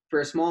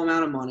for a small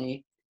amount of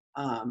money,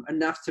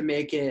 enough to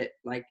make it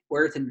like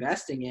worth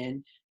investing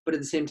in. But at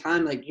the same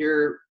time, like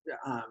your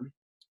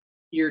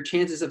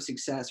chances of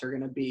success are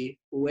going to be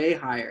way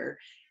higher,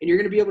 and you're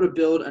going to be able to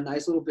build a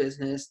nice little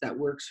business that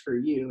works for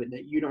you and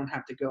that you don't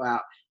have to go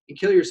out and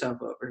kill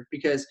yourself over.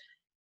 Because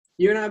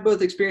you and I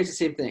both experience the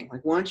same thing.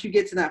 Like once you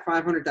get to that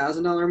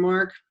 $500,000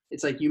 mark,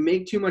 it's like you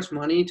make too much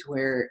money to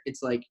where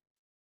it's like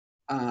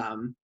a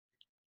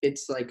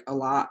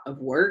lot of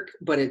work,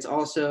 but it's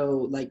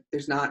also like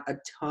there's not a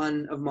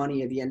ton of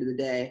money at the end of the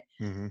day.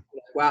 Mhm.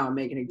 Like, wow, I'm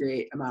making a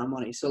great amount of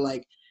money. So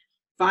like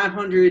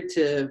 500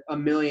 to a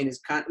million is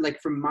kind of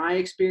like, from my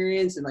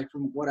experience and like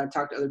from what I've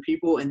talked to other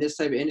people in this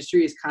type of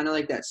industry, is kind of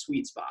like that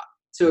sweet spot.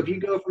 So if you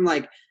go from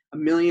like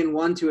 $1.1 million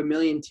to $1.2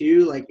 million,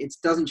 like it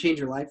doesn't change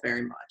your life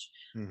very much.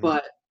 Mhm.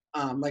 But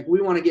like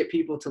we want to get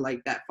people to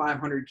like that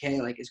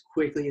 500K like as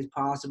quickly as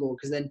possible,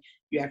 because then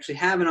you actually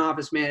have an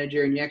office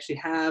manager and you actually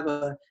have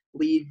a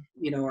lead,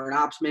 or an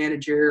ops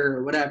manager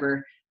or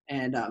whatever,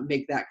 and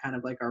make that kind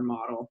of like our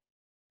model.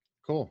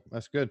 Cool.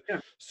 That's good. Yeah.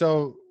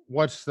 So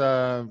what's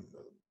the,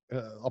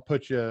 I'll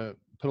put a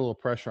little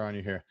pressure on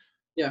you here.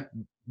 Yeah.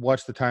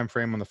 What's the time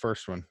frame on the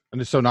first one?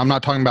 And so I'm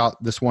not talking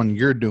about this one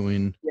you're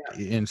doing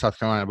in South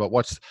Carolina, but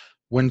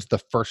when's the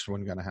first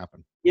one going to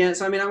happen? Yeah.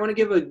 So, I mean, I want to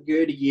give a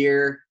good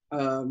year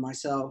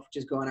myself,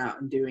 just going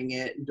out and doing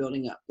it and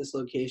building up this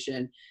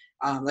location.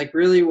 Like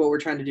really what we're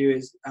trying to do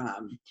is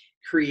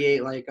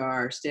create like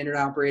our standard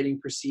operating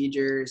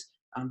procedures,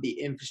 the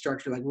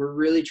infrastructure. Like we're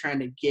really trying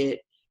to get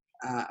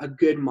a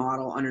good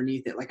model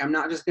underneath it. Like I'm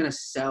not just going to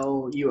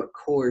sell you a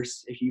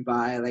course if you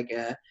buy like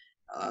a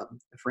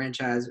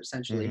franchise,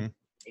 essentially. Mhm.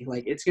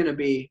 Like it's going to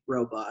be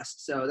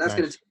robust. So that's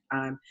going to take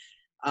time.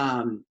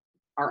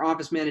 Our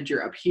office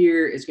manager up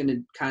here is going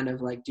to kind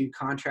of like do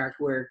contract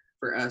work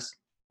for us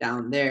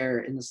down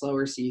there in the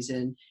slower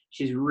season.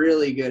 She's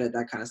really good at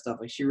that kind of stuff.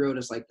 Like she wrote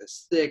us like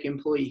this thick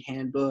employee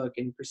handbook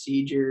and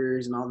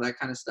procedures and all that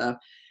kind of stuff.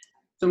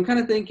 So I'm kind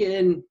of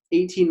thinking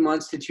 18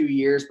 months to 2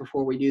 years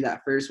before we do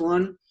that first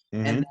one.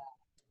 Mhm. And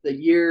the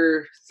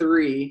year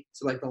 3,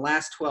 so like the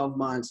last 12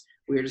 months,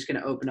 we're just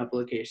going to open up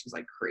locations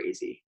like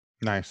crazy.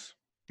 Nice.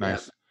 Yeah,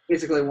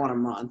 basically one a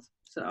month.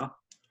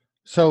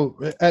 So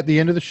at the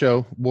end of the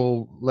show,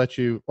 we'll let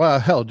you, well,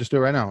 hell, just do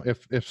it right now.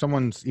 If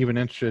someone's even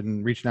interested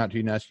in reaching out to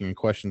you and asking you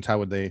questions, how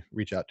would they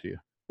reach out to you?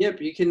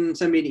 Yep. You can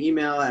send me an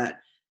email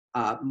at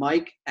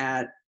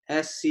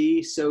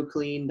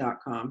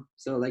mike@scsoclean.com.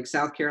 So like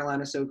South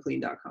Carolina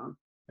SoClean.com.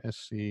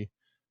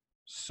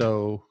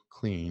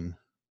 SCSoClean.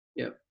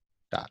 Yep.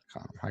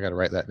 .com. I got to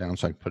write that down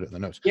so I can put it in the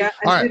notes. Yeah.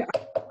 All right.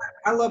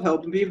 I love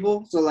helping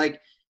people. So like, if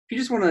you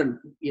just want to,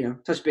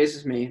 touch base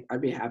with me, I'd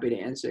be happy to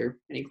answer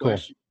any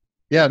questions.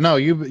 Yeah, no,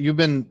 you've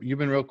been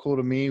real cool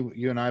to me.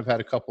 You and I have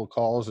had a couple of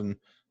calls and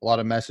a lot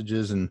of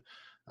messages, and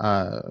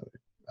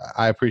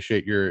I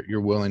appreciate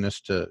your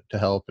willingness to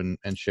help and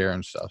share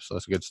and stuff. So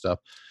that's good stuff.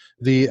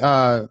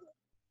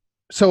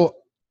 So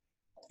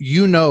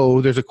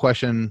there's a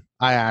question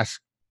I ask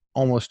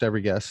almost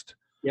every guest.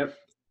 Yep.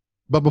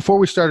 But before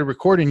we started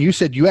recording, you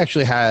said you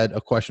actually had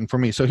a question for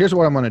me. So here's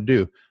what I'm going to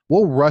do.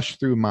 We'll rush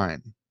through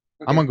mine.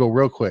 Okay. I'm going to go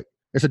real quick.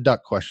 It's a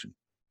duck question.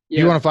 Yeah.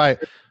 Do you want to fight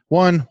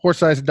one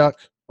horse-sized duck,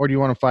 or do you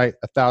want to fight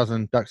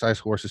 1,000 duck-sized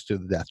horses to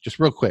the death? Just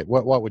real quick.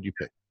 What would you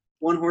pick?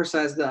 One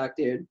horse-sized duck,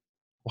 dude.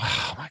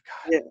 Wow, my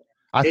God. Yeah.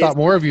 I thought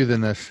more of you than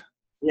this.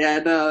 Yeah,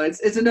 no,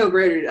 it's a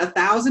no-brainer.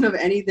 1,000 of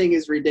anything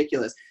is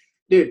ridiculous,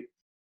 dude.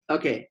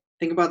 Okay,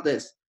 think about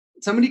this.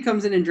 Somebody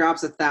comes in and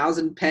drops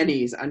 1,000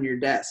 pennies on your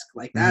desk,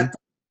 like Mhm.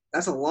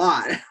 that's a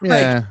lot.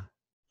 Like, Yeah.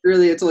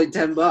 really, it's only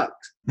 $10.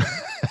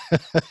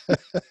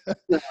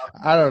 No,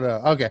 I don't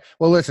know. Okay.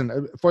 Well,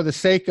 listen, for the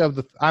sake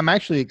of I'm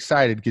actually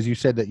excited because you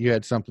said that you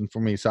had something for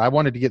me. So I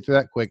wanted to get through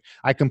that quick.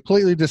 I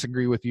completely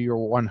disagree with you. You're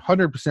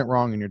 100%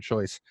 wrong in your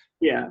choice,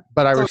 yeah,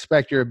 but I so,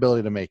 respect your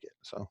ability to make it.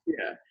 So,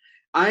 yeah.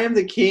 I am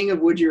the king of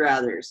would you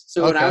rather's.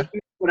 So okay.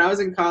 when I was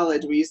in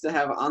college, we used to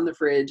have on the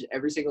fridge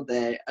every single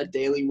day a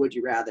daily would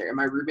you rather, and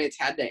my roommates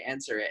had to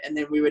answer it, and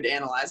then we would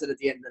analyze it at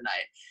the end of the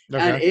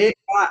night, and Okay. it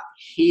got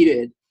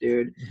heated,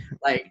 dude.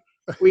 Like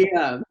we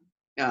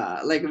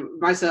like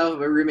myself,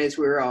 my roommates,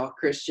 we were all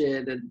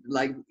Christian, and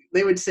like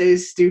they would say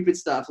stupid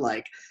stuff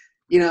like,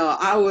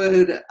 I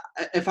would,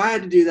 if I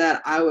had to do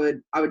that, I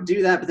would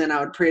do that, but then I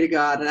would pray to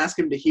God and ask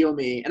Him to heal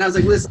me. And I was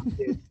like, listen,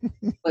 dude,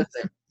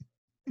 listen.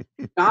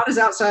 God is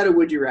outside of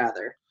would you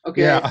rather.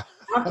 Okay. Yeah.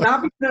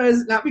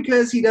 Not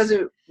because he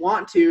doesn't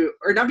want to,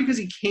 or not because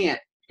he can't,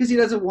 because he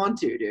doesn't want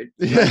to, dude.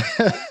 Like,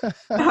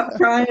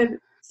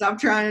 stop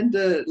trying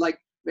to like.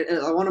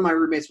 One of my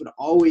roommates would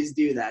always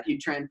do that.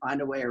 He'd try and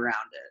find a way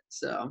around it.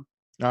 So.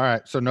 All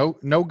right. So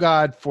no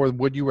God for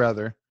would you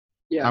rather.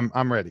 Yeah.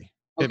 I'm ready.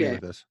 Hit me Okay.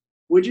 with this.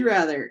 Would you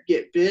rather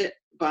get bit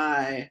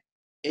by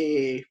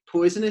a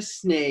poisonous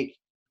snake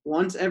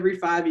once every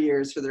 5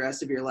 years for the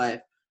rest of your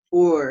life,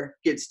 or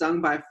get stung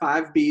by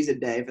 5 bees a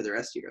day for the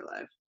rest of your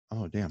life?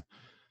 Oh, damn.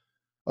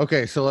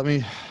 Okay. So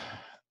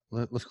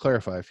let's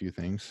clarify a few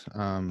things.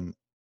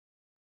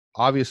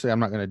 Obviously I'm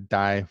not going to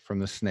die from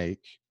the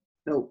snake.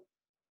 Nope.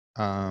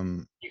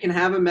 Um, You can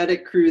have a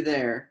medic crew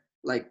there,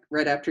 like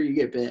right after you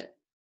get bit.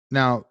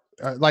 Now,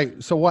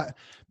 so what?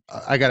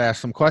 I got to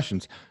ask some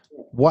questions.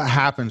 What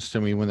happens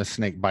to me when the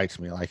snake bites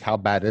me? Like, how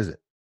bad is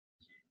it?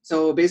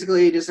 So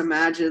basically, just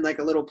imagine like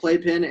a little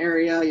playpen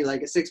area, you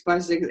like a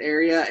 6x6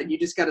 area, and you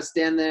just got to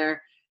stand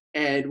there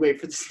and wait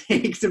for the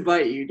snake to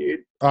bite you, dude.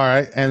 All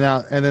right, and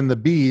then the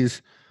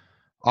bees.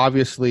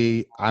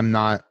 Obviously, I'm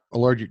not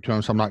allergic to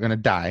them, so I'm not going to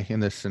die in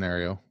this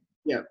scenario.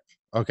 Yep.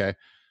 Okay.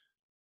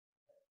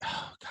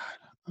 Oh God.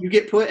 You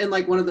get put in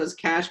like one of those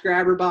cash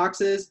grabber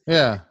boxes.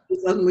 Yeah.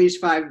 Just unleash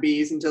 5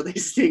 bees until they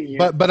sting you.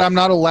 But I'm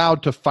not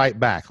allowed to fight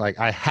back. Like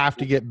I have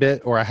to get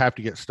bit or I have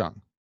to get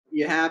stung.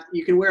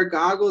 You can wear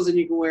goggles and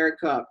you can wear a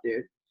cup,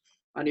 dude,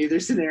 on either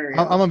scenario.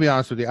 I'm gonna be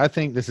honest with you. I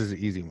think this is an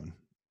easy one.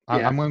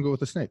 Yeah. I'm gonna go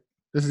with the snake.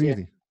 This is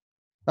easy.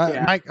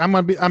 Yeah. Mike,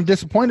 I'm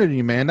disappointed in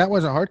you, man. That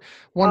wasn't hard.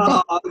 One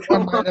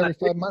bite every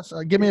 5 months.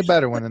 Give me a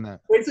better one than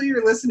that. Wait till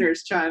your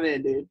listeners chime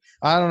in, dude.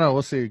 I don't know.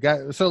 We'll see.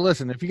 Guys, so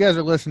listen, if you guys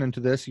are listening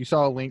to this, you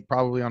saw a link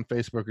probably on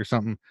Facebook or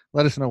something.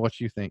 Let us know what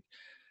you think.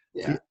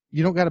 Yeah.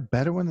 You don't got a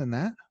better one than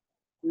that?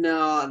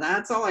 No,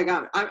 that's all I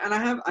got.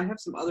 I have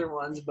some other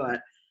ones,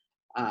 but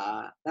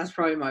that's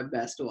probably my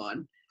best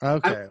one.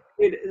 Okay.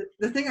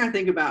 The thing I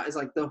think about is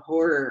like the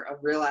horror of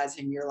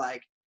realizing you're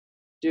like,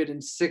 dude,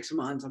 in 6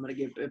 months I'm gonna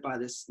get bit by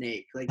this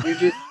snake. Like you're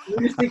just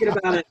thinking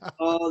about it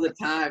all the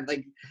time.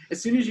 Like as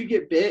soon as you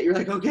get bit, you're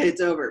like, okay, it's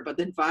over. But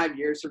then 5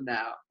 years from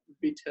now,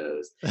 be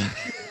toast.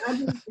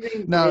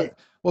 No,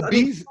 well,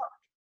 bees.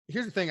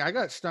 Here's the thing. I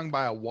got stung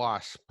by a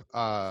wasp.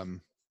 I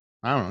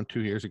don't know,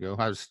 2 years ago.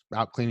 I was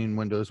out cleaning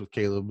windows with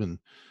Caleb,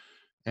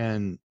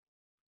 and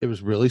it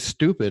was really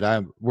stupid.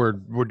 We're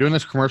doing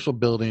this commercial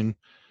building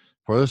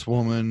for this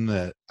woman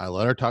that I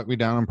let her talk me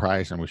down on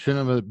price, and we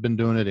shouldn't have been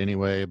doing it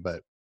anyway,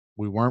 but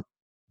we weren't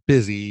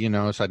busy,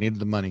 so I needed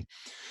the money.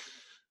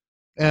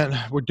 And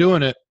we're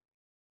doing it,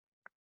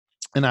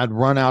 and I'd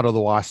run out of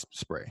the wasp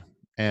spray.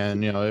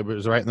 And, it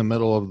was right in the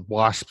middle of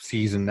wasp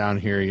season down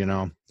here,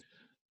 and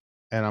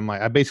I'm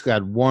like, I basically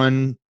had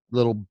one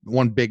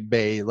big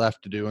bay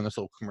left to do in this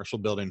little commercial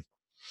building.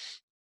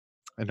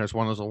 And there's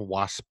one of those little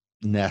wasp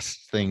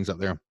nest things up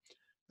there.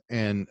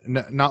 And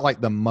not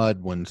like the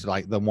mud ones,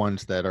 like the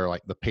ones that are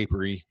like the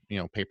papery,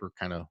 paper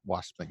kind of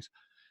wasp things.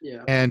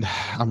 Yeah. And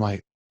I'm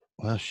like,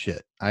 well,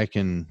 shit, I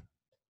can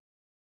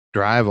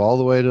drive all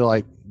the way to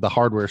like the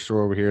hardware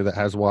store over here that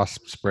has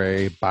wasp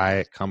spray, buy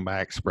it, come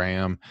back, spray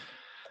them.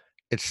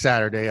 It's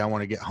Saturday. I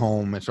want to get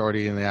home. It's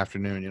already in the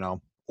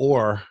afternoon,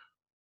 or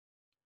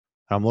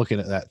I'm looking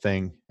at that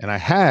thing and I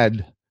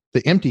had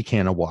the empty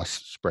can of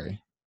wasp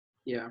spray.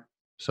 Yeah.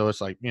 So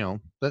it's like,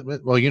 well,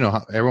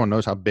 how everyone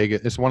knows how big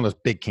it's one of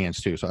those big cans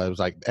too. So I was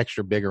like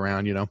extra big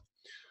around, and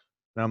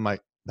I'm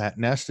like, that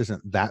nest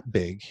isn't that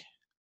big.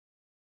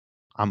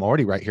 I'm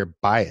already right here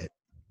by it.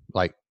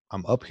 Like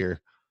I'm up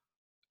here.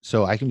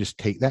 So I can just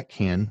take that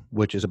can,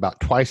 which is about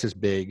twice as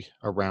big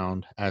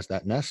around as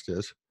that nest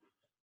is.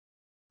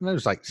 And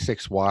there's like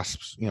 6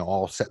 wasps,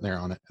 all sitting there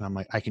on it. And I'm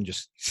like, I can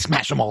just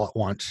smash them all at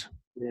once.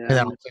 Yeah. And then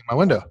I'll clean my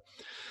window.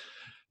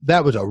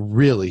 That was a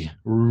really,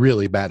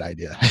 really bad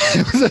idea.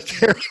 It was a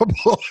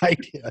terrible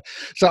idea.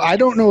 So I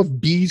don't know if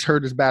bees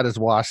hurt as bad as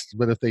wasps,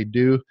 but if they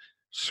do,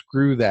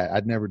 screw that.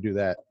 I'd never do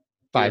that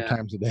 5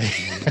 times a day.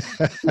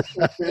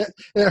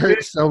 It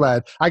hurts so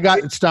bad. I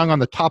got stung on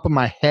the top of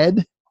my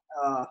head,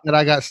 and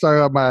I got stung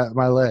on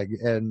my leg,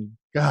 and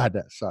God,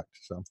 that sucked.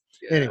 So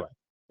Yeah. anyway,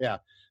 yeah.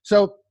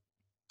 So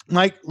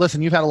Mike,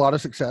 listen, you've had a lot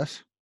of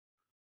success.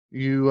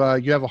 You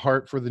have a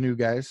heart for the new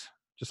guys,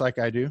 just like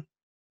I do.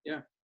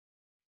 Yeah.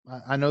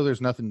 I know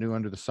there's nothing new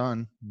under the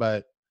sun,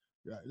 but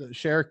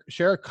share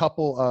a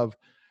couple of,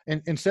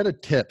 and instead of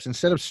tips,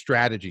 instead of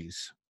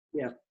strategies.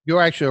 Yeah. You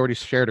actually already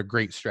shared a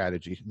great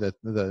strategy,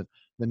 the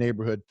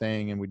neighborhood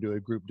thing, and we do a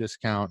group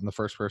discount, and the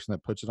first person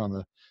that puts it on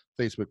the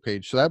Facebook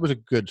page. So that was a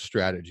good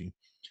strategy.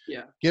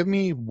 Yeah. Give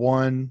me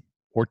one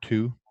or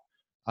two.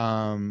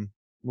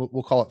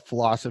 We'll call it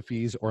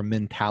philosophies or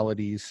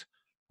mentalities,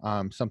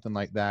 something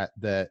like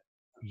that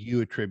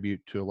you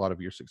attribute to a lot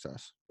of your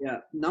success. Yeah.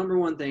 Number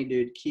one thing,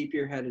 dude, keep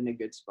your head in a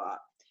good spot.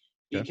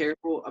 Be Okay.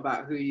 careful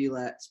about who you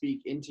let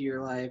speak into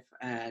your life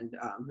and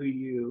who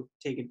you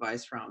take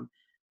advice from.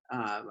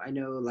 I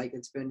know like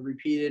it's been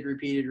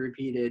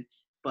repeated,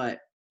 but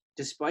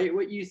despite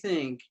what you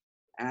think,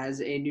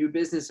 as a new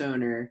business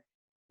owner,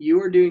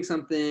 you are doing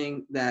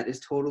something that is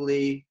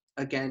totally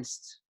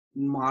against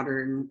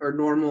modern or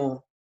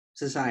normal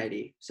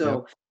society.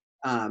 So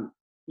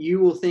you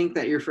will think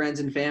that your friends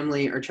and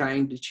family are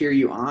trying to cheer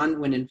you on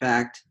when in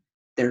fact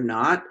they're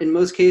not in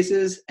most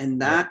cases, and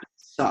that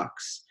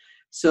sucks.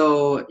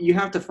 So you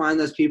have to find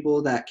those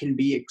people that can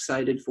be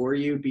excited for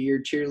you, be your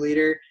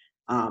cheerleader.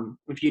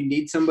 If you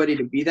need somebody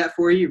to be that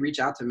for you, reach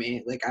out to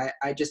me. Like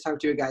I just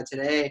talked to a guy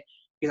today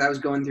because I was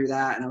going through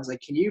that, and I was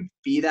like, can you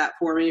be that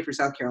for me for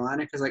South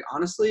Carolina? Because like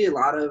honestly, a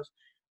lot of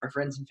our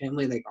friends and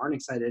family like aren't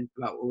excited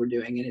about what we're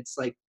doing, and it's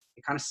like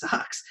it kind of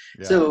sucks.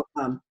 Yeah. So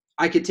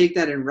I could take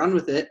that and run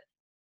with it,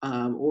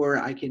 or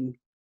I can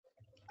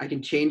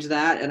change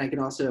that, and I can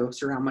also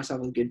surround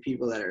myself with good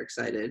people that are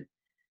excited.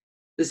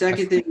 The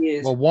second thing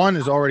is, well, one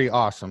is already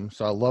awesome,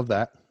 so I love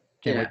that.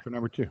 Can't Yeah. wait for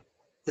number two.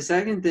 the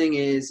second thing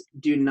is,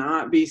 do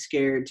not be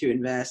scared to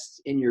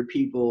invest in your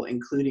people,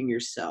 including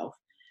yourself.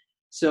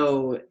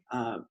 So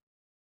an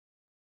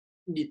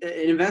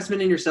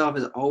investment in yourself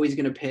is always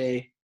going to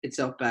pay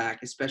itself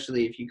back,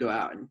 especially if you go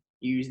out and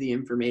use the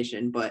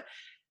information. But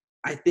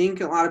I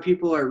think a lot of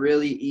people are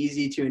really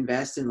easy to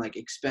invest in like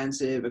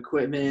expensive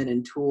equipment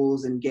and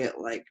tools and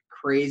get like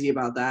crazy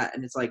about that.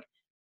 And it's like,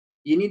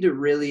 you need to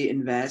really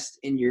invest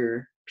in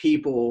your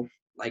people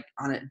like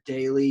on a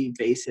daily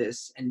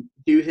basis and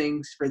do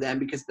things for them,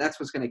 because that's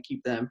what's going to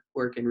keep them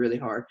working really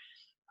hard.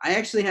 I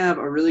actually have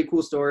a really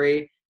cool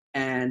story,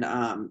 and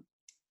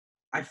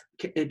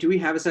do we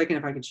have a second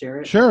if I could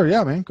share it? Sure.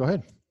 Yeah, man. Go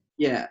ahead.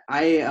 Yeah,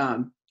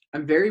 I'm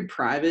very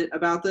private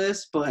about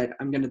this, but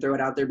I'm going to throw it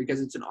out there because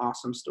it's an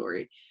awesome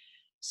story.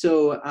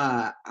 So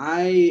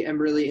I am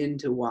really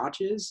into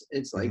watches.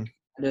 It's like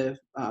kind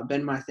of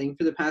been my thing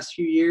for the past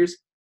few years.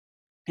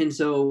 And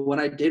so what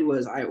I did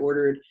was I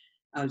ordered,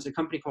 it's a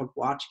company called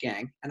Watch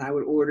Gang, and I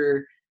would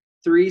order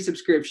 3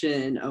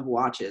 subscription of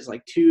watches,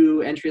 like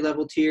 2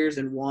 entry-level tiers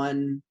and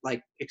 1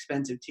 like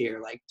expensive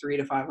tier, like $300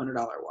 to $500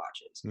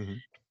 watches.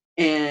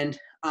 And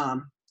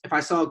if I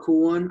saw a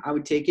cool one, I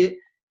would take it.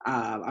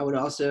 I would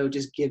also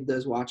just give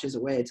those watches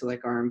away to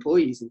like our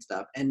employees and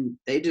stuff, and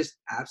they just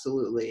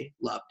absolutely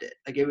loved it.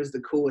 Like it was the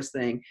coolest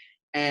thing.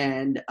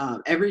 And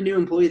every new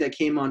employee that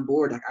came on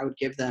board, like I would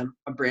give them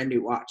a brand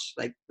new watch,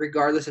 like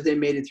regardless if they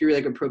made it through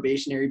like a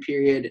probationary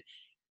period.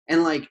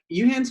 And like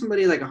you hand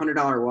somebody like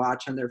 $100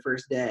 watch on their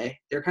first day,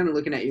 they're kind of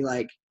looking at you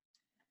like,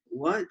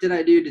 what did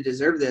I do to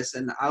deserve this?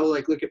 And I'll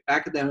like look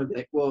back at them and be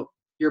like, well,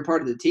 you're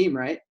part of the team,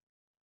 right?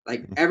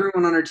 Like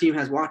everyone on our team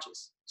has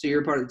watches, so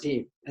you're part of the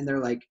team. And they're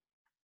like,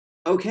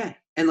 okay.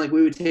 And like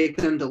we would take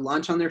them to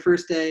lunch on their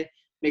first day,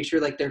 make sure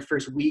like their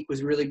first week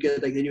was really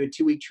good. Like they do a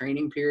 2-week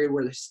training period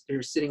where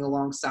they're sitting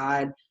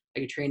alongside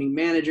like a training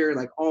manager,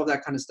 like all of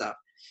that kind of stuff.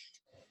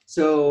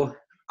 So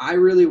I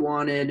really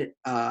wanted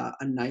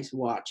a nice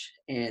watch,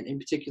 and in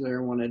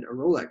particular, I wanted a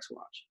Rolex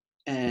watch.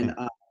 And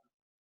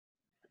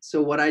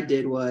so what I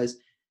did was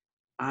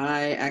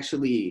I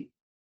actually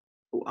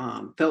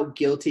felt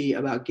guilty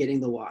about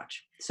getting the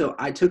watch. So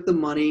I took the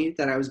money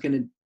that I was going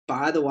to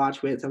buy the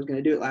watch with, I was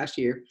going to do it last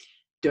year,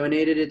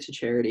 donated it to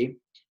charity,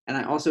 and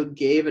I also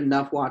gave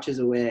enough watches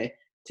away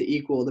to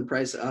equal the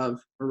price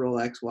of a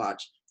Rolex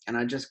watch. And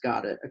I just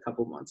got it a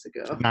couple months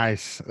ago.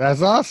 Nice.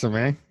 That's awesome,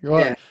 man. Well,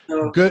 Yeah.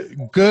 So,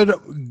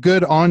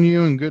 good on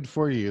you and good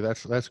for you.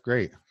 That's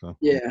great. So.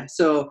 Yeah.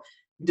 So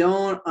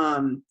don't,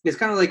 it's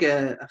kind of like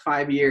a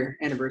 5-year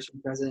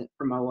anniversary present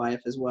from my wife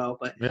as well,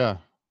 but yeah,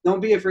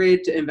 don't be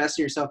afraid to invest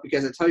in yourself,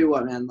 because I tell you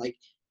what, man, like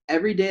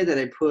every day that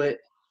I put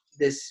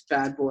this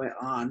bad boy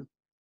on,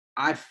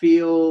 I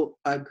feel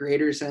a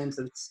greater sense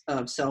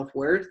of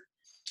self-worth.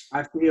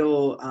 I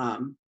feel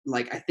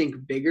like I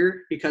think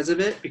bigger because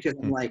of it, because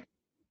I'm like,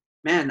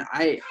 man,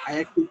 I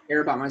actually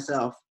care about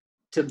myself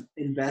to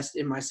invest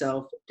in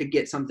myself to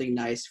get something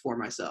nice for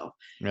myself.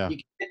 Yeah.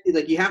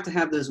 You have to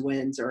have those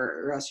wins,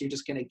 or else you're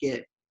just going to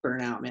get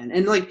burnt out, man.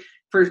 And like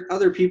for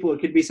other people, it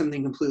could be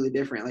something completely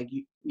different. Like,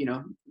 you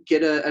know,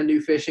 get a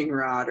new fishing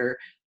rod, or,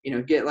 you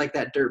know, get like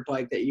that dirt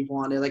bike that you've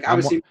wanted. Like I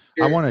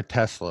want a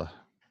Tesla.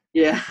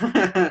 Yeah.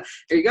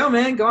 There you go,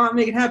 man. Go out and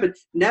make it happen.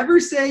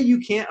 Never say you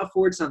can't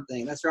afford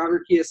something. That's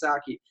Robert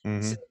Kiyosaki.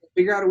 So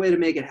figure out a way to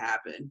make it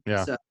happen.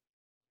 Yeah. So,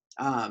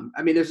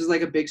 I mean, this was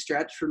like a big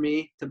stretch for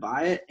me to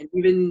buy it. And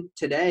even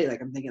today,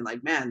 like I'm thinking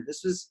like, man,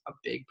 this was a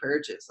big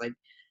purchase. Like,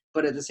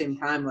 but at the same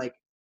time, like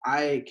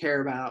I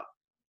care about,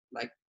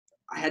 like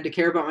I had to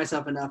care about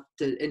myself enough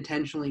to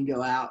intentionally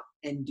go out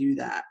and do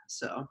that.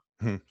 So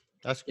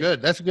that's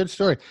good. That's a good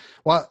story.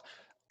 Well,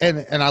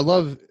 and I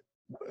love,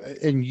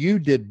 and you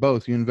did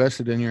both. You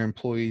invested in your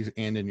employees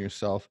and in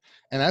yourself,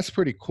 and that's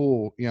pretty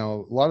cool. You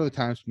know, a lot of the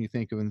times when you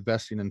think of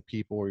investing in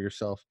people or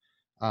yourself,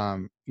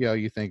 you know,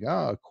 you think,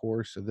 oh, of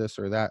course, or this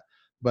or that.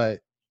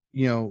 But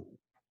you know,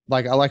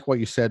 like I like what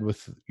you said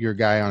with your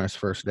guy on his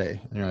first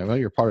day. You know, well,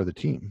 you're part of the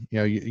team. You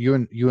know,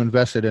 you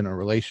invested in a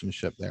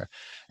relationship there,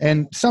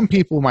 and some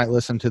people might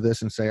listen to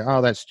this and say,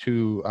 oh, that's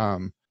too.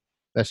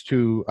 That's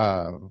too.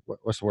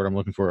 What's the word I'm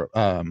looking for?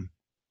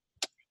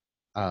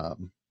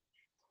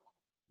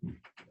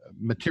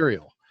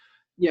 Material.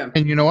 yeah,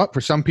 And you know what?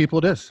 For some people,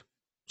 it is.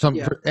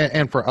 Yeah.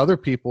 And for other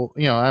people,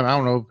 you know, I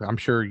don't know. I'm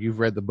sure you've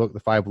read the book, The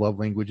 5 Love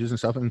Languages and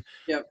stuff, and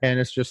Yep. and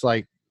it's just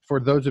like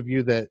for those of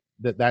you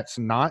that's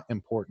not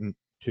important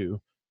to,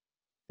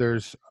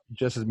 there's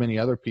just as many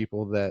other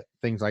people that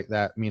things like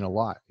that mean a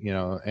lot, you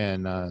know,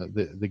 and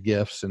the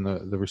gifts and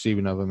the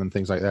receiving of them and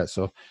things like that.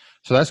 So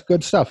that's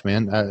good stuff,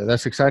 man.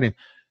 That's exciting.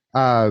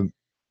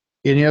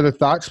 Any other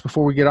thoughts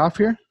before we get off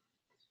here?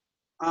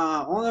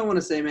 All I want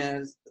to say, man,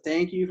 is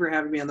thank you for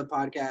having me on the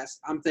podcast.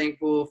 I'm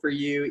thankful for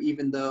you,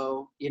 even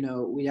though, you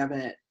know, we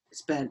haven't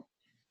spent,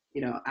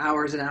 you know,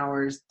 hours and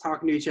hours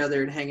talking to each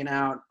other and hanging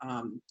out.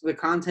 The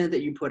content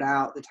that you put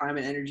out, the time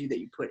and energy that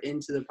you put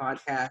into the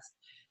podcast,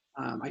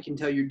 I can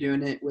tell you're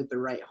doing it with the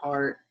right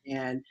heart.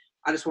 And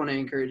I just want to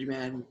encourage you,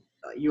 man,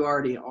 you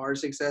already are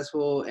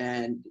successful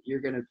and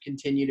you're going to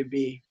continue to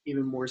be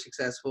even more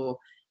successful.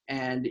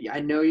 And I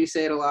know you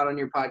say it a lot on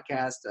your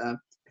podcast.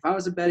 If I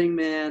was a betting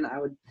man, I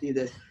would do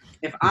this.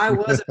 If I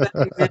was a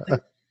betting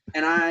man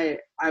and I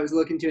was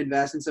looking to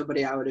invest in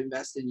somebody, I would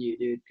invest in you,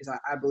 dude, because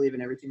I believe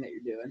in everything that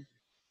you're doing.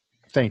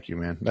 Thank you,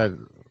 man. That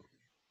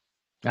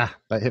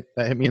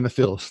hit me in the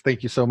feels.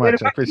 Thank you so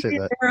much. I appreciate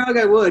that. Hug,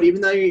 I would, even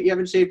though you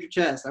haven't shaved your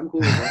chest. I'm cool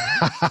with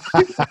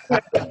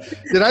that.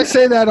 Did I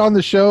say that on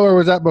the show, or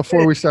was that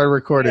before we started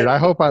recording? I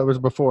hope I was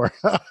before.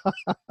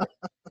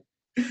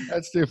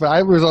 That's stupid.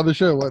 I was on the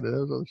show. What? I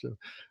was on the show.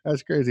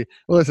 That's crazy.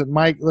 Well, listen,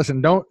 Mike.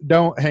 Listen,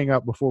 don't hang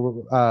up before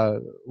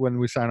when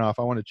we sign off.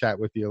 I want to chat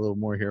with you a little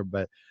more here,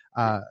 but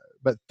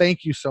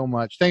thank you so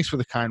much. Thanks for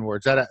the kind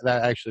words. That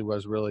actually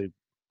was really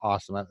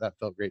awesome. That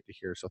felt great to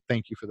hear. So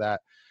thank you for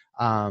that.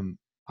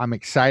 I'm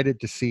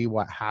excited to see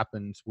what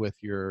happens with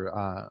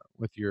your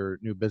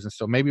new business.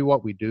 So maybe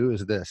what we do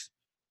is this,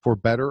 for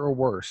better or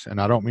worse.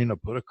 And I don't mean to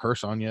put a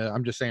curse on you.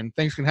 I'm just saying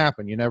things can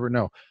happen. You never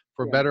know.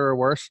 For better or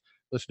worse,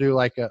 let's do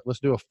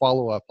a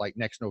follow-up like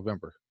next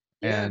November.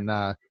 Yeah. And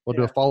we'll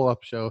do a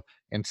follow-up show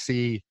and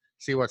see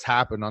what's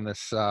happened on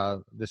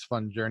this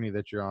fun journey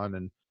that you're on.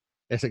 And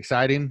it's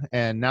exciting.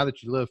 And now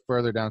that you live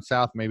further down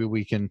south, maybe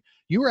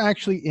you were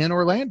actually in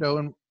Orlando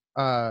and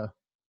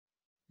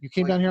you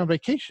came down here on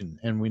vacation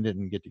and we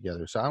didn't get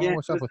together. So I don't know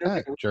what's up with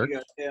that, jerk.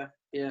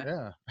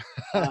 Yeah.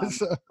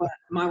 But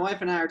my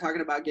wife and I are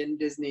talking about getting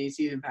Disney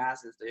season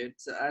passes, dude.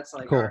 So that's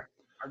like cool.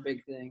 Our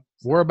big thing.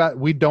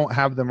 We don't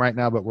have them right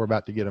now, but we're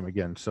about to get them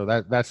again. So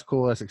that's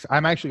cool.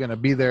 I'm actually going to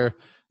be there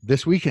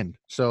this weekend.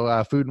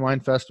 So Food and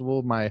Wine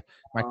Festival, my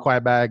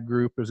Quibag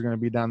group is going to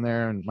be down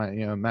there, and my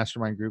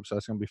mastermind group. So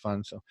it's going to be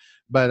fun. So,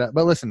 but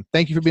listen,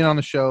 thank you for being on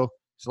the show.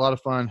 It's a lot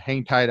of fun.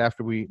 Hang tight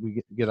after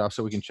we get off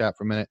so we can chat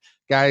for a minute,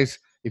 guys.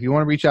 If you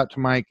want to reach out to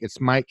Mike, it's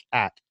Mike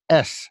at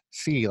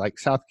SC, like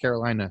South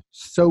Carolina,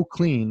 so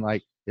clean,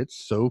 like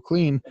it's so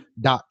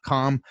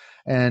clean.com,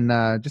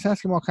 and just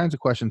ask him all kinds of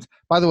questions.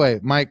 By the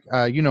way, Mike,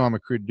 I'm a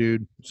crude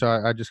dude, so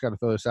I just got to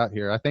throw this out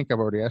here. I think I've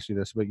already asked you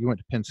this, but you went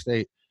to Penn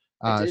State.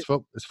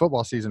 It's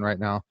football season right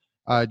now.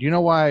 Do you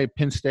know why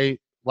Penn State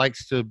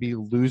likes to be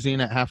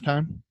losing at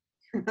halftime?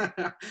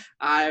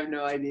 I have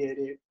no idea,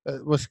 dude.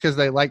 It was because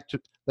they like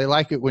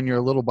it when you're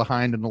a little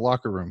behind in the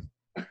locker room.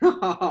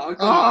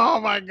 Oh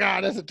my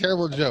God, that's a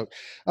terrible joke.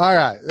 All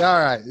right.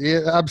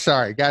 Yeah, I'm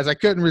sorry, guys. I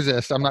couldn't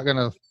resist. I'm not going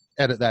to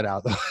edit that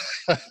out,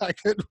 though. I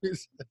couldn't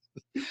resist.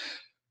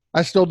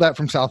 I stole that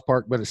from South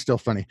Park, but it's still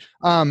funny.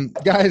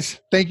 Guys,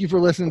 thank you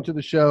for listening to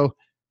the show.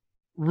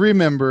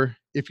 Remember,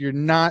 if you're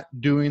not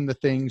doing the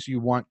things you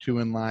want to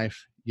in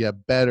life, you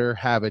better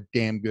have a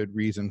damn good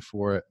reason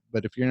for it.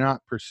 But if you're not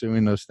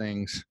pursuing those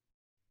things,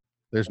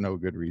 there's no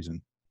good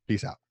reason.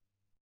 Peace out.